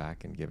go right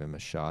back and give him a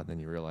shot, and then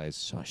you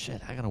realize, oh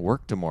shit, I gotta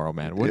work tomorrow,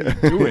 man. What are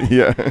you doing?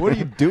 Yeah. What are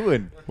you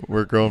doing?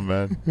 We're grown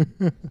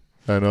men.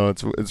 I know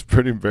it's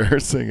pretty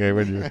embarrassing,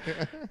 when you're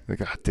like,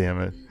 God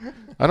damn it.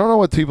 I don't know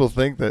what people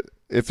think that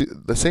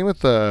the same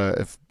with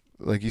if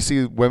you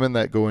see women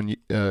that go in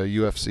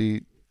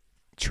UFC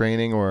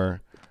training,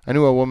 or I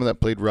knew a woman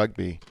that played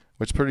rugby,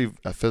 which is pretty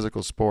a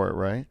physical sport,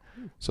 right?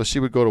 So she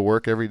would go to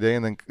work every day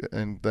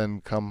and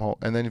then come home.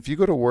 And then if you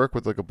go to work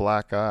with a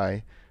black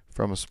eye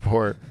from a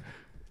sport,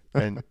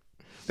 and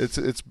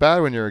it's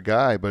bad when you're a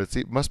guy, but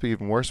it must be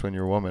even worse when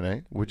you're a woman,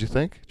 eh? Would you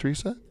think,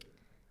 Teresa?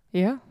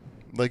 Yeah.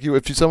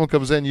 If someone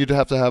comes in, you'd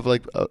have to have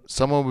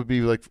someone would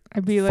be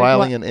I'd be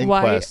filing an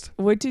inquest.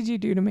 What did you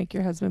do to make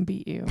your husband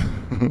beat you?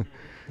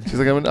 She's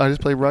like, I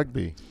just play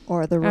rugby.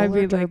 Or the roller I'd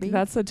be derby. like,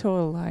 that's a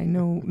total lie.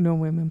 No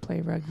women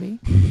play rugby.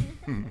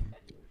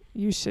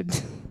 You should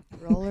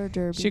roller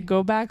derby. Should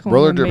go back home.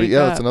 Roller and derby, make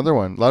yeah, up. that's another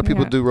one. A lot of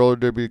people do roller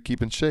derby to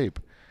keep in shape.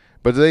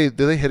 But do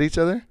they hit each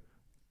other?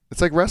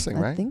 It's like wrestling,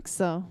 right? I think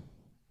so.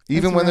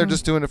 Even when they're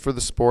just doing it for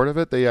the sport of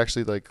it, they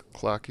actually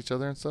clock each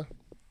other and stuff.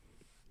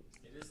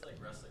 It is like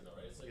wrestling, though,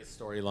 right? It's like a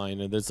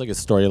storyline. There's a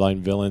storyline,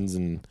 villains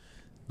and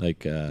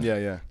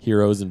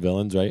heroes and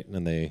villains, right?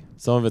 And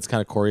some of it's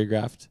kind of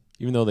choreographed.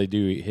 Even though they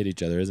do hit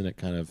each other, isn't it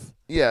kind of?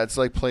 Yeah, it's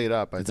like played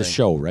up. It's a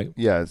show, right?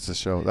 Yeah, it's a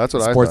show. That's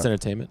what I Sports thought.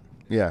 entertainment.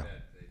 Yeah.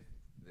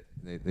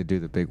 They do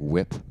the big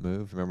whip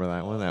move. Remember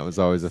that one? That was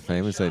always a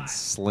famous. They'd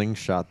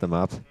slingshot them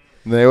up.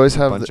 And they always A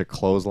have bunch of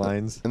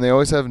clotheslines. and they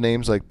always have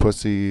names like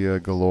Pussy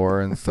Galore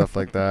and stuff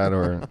like that,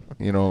 or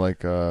like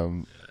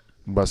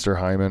Buster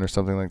Hyman or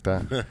something like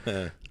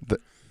that.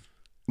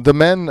 The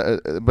men,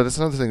 but it's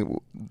another thing.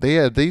 They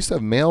used to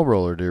have male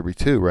roller derby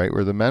too, right?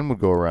 Where the men would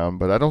go around,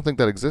 but I don't think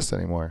that exists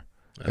anymore.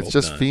 It's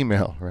just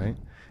female, right?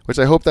 Which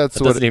I hope that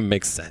doesn't even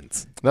make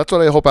sense. That's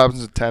what I hope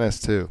happens with tennis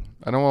too.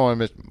 I don't want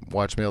to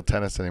watch male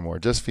tennis anymore.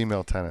 Just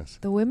female tennis.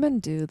 The women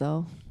do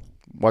though.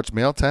 Watch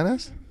male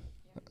tennis?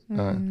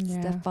 Yeah.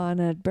 Stefan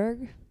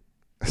Edberg.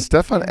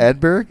 Stefan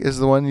Edberg is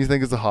the one you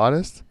think is the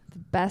hottest? The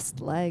best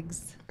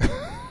legs.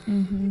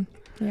 Mm-hmm.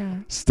 Yeah.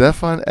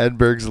 Stefan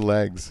Edberg's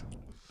legs.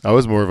 I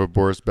was more of a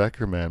Boris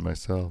Becker man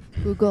myself.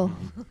 Google.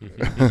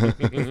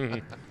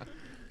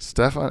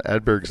 Stefan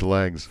Edberg's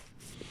legs.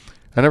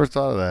 I never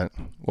thought of that.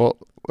 Well,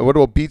 what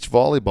about beach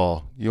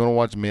volleyball? You want to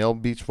watch male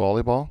beach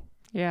volleyball?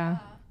 Yeah.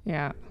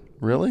 Yeah.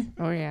 Really?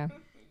 Oh yeah.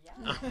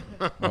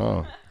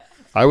 Oh.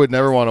 I would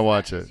never want to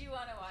watch it. You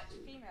want to watch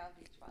female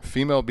beach volleyball?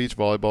 Female beach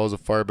volleyball is a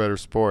far better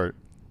sport.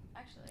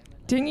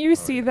 Didn't you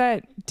see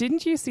that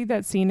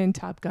scene in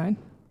Top Gun?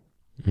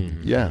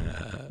 Yeah.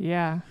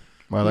 Yeah.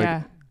 I like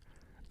yeah.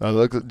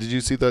 Look, did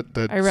you see that?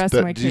 I rest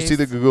my Did you see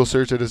the case. Google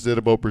search I just did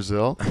about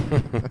Brazil?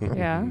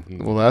 Yeah.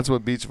 Well, that's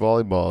what beach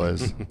volleyball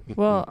is.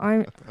 Well,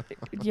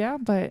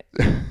 but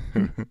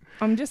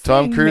I'm just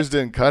Tom saying Cruise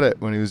didn't cut it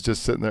when he was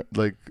just sitting there,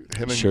 like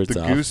him and Shirts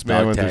the off, goose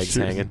man dog with their tags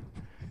shoes. hanging.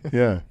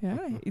 Yeah. Yeah,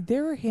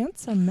 they were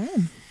handsome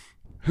men.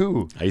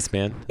 Who?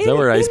 Iceman. Is that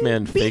where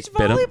Iceman beach fake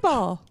bit him?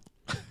 volleyball.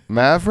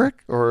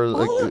 Maverick or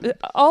like?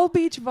 All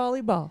beach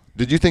volleyball.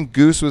 Did you think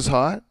Goose was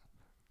hot?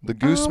 The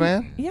Goose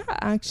man, Yeah,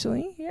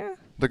 actually, yeah.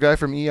 the guy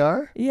from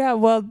ER. Yeah,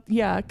 well,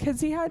 yeah,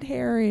 because he had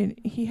hair in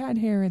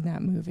that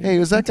movie. Hey,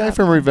 was that In guy Top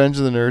from Gun. Revenge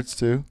of the Nerds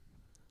too?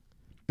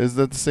 Is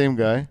that the same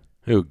guy?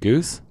 Who?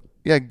 Goose?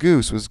 Yeah,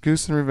 Goose. Was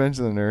Goose in Revenge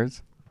of the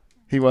Nerds?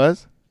 He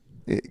was?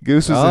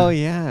 Goose was Oh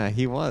yeah,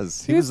 he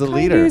was. He was the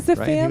leader. He was a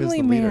right? family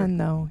He was the leader. man,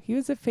 though. He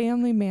was a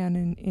family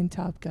man in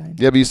Top Gun.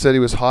 Yeah, but you said he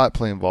was hot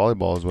playing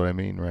volleyball is what I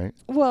mean, right?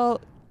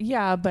 Well,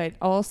 yeah, but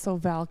also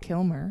Val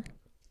Kilmer.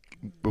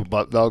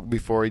 But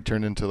before he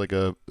turned into like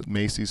a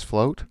Macy's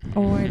float?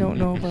 Oh, I don't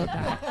know about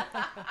that.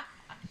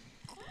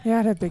 Yeah, I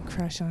had a big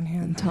crush on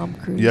him. Tom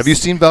Cruise. Yeah, have you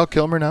seen Val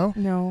Kilmer now?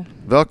 No,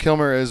 Val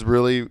Kilmer is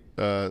really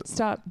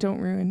stop! Don't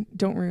ruin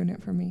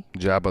it for me.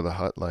 Jabba the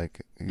Hutt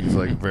like. He's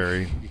like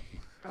very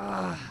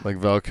like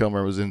Val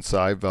Kilmer was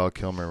inside Val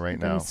Kilmer right I'm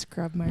gonna now.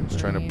 scrub my He's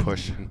trying to brain.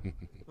 push.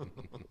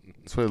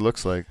 That's what it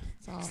looks like.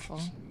 It's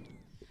awful.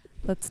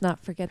 Let's not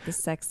forget the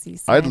sexy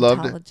I'd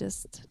love to-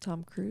 Scientologist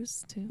Tom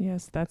Cruise too.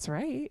 Yes, that's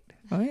right.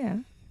 Oh yeah.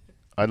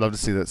 I'd love to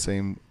see that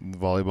same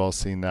volleyball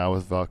scene now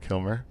with Val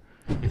Kilmer.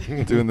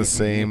 Doing the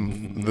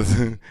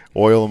same,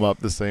 oil him up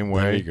the same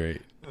That'd be way.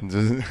 great.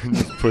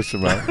 Just push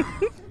him out.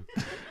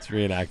 Let's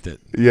reenact it.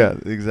 Yeah,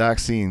 the exact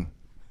scene.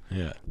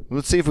 Yeah.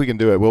 Let's see if we can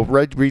do it. We'll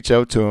reach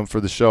out to him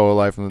for the show,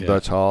 Live from the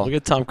Dutch Hall. Look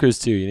at Tom Cruise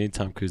too. You need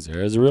Tom Cruise there.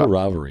 There's a real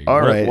rivalry.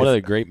 all One- right. One of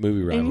the great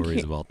movie And you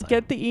rivalries can of all time.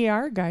 Get the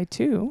ER guy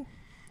too.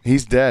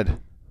 He's dead.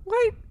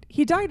 What?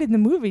 He died in the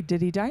movie.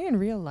 Did he die in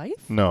real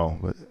life? No,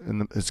 but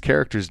his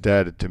character's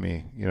dead to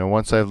me.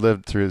 Once I've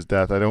lived through his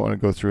death, I don't want to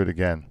go through it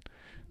again.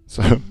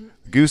 So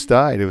Goose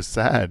died. It was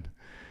sad.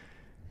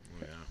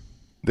 Yeah.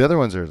 The other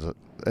ones are,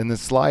 and the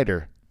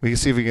Slider. We can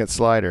see if we can get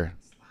Slider.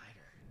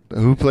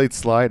 Who played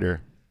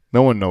Slider?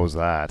 No one knows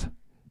that.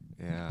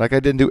 Yeah. Like I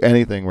didn't do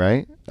anything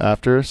right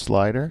after He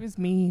Slider. was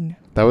mean.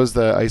 That was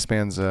the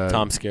Iceman's.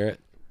 Tom Skerritt.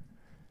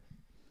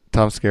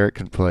 Tom Skerritt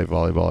can play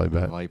volleyball. I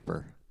bet.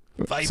 Viper.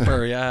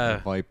 Viper, yeah.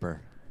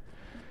 Viper.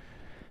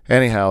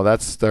 Anyhow,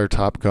 that's our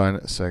Top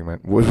Gun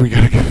segment. We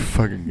gotta get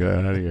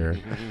out of here.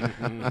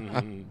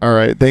 All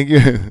right, thank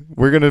you.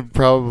 We're gonna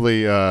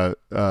probably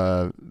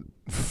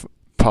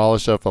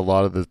polish up a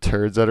lot of the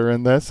turds that are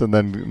in this, and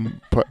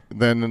then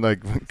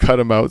like cut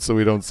them out so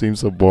we don't seem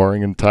so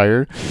boring and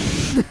tired.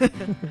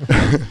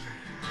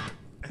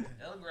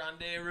 El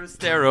Grande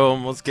Roostero,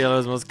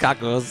 Mosquelos,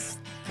 Moscacos.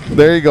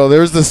 There you go.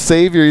 There's the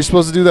savior. You're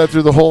supposed to do that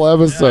through the whole I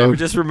episode.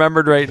 just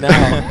remembered right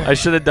now. I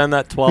should have done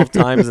that 12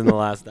 times in the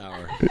last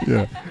hour.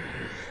 Yeah.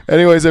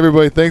 Anyways,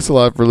 everybody, thanks a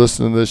lot for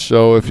listening to this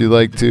show. If you'd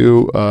like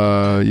to,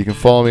 you can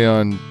follow me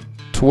on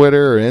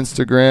Twitter or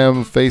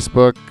Instagram,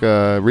 Facebook.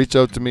 Reach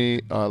out to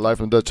me,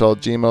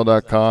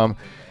 livefromdutchhall@gmail.com.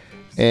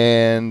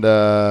 And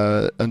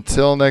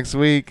until next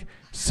week,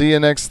 see you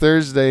next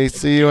Thursday.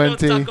 See you, NT.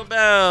 Taco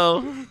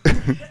Bell.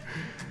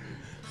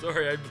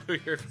 Sorry, I blew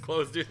your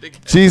closed dude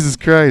again. Jesus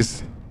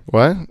Christ.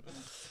 What?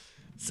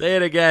 Say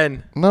it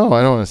again. No,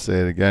 I don't want to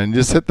say it again.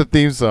 Just hit the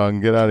theme song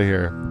and get out of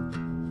here.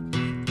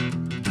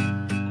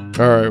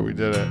 All right, we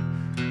did it.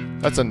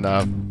 That's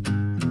enough.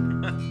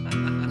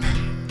 I'm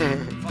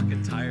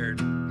fucking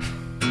tired.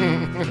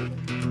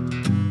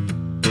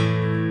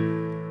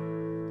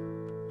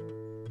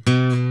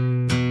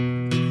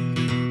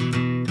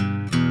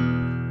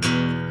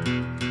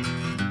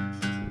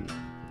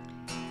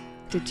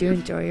 Did you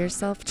enjoy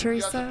yourself,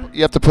 Teresa?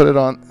 You have to put it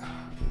on.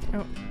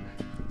 Oh.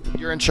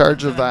 You're in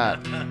charge of that.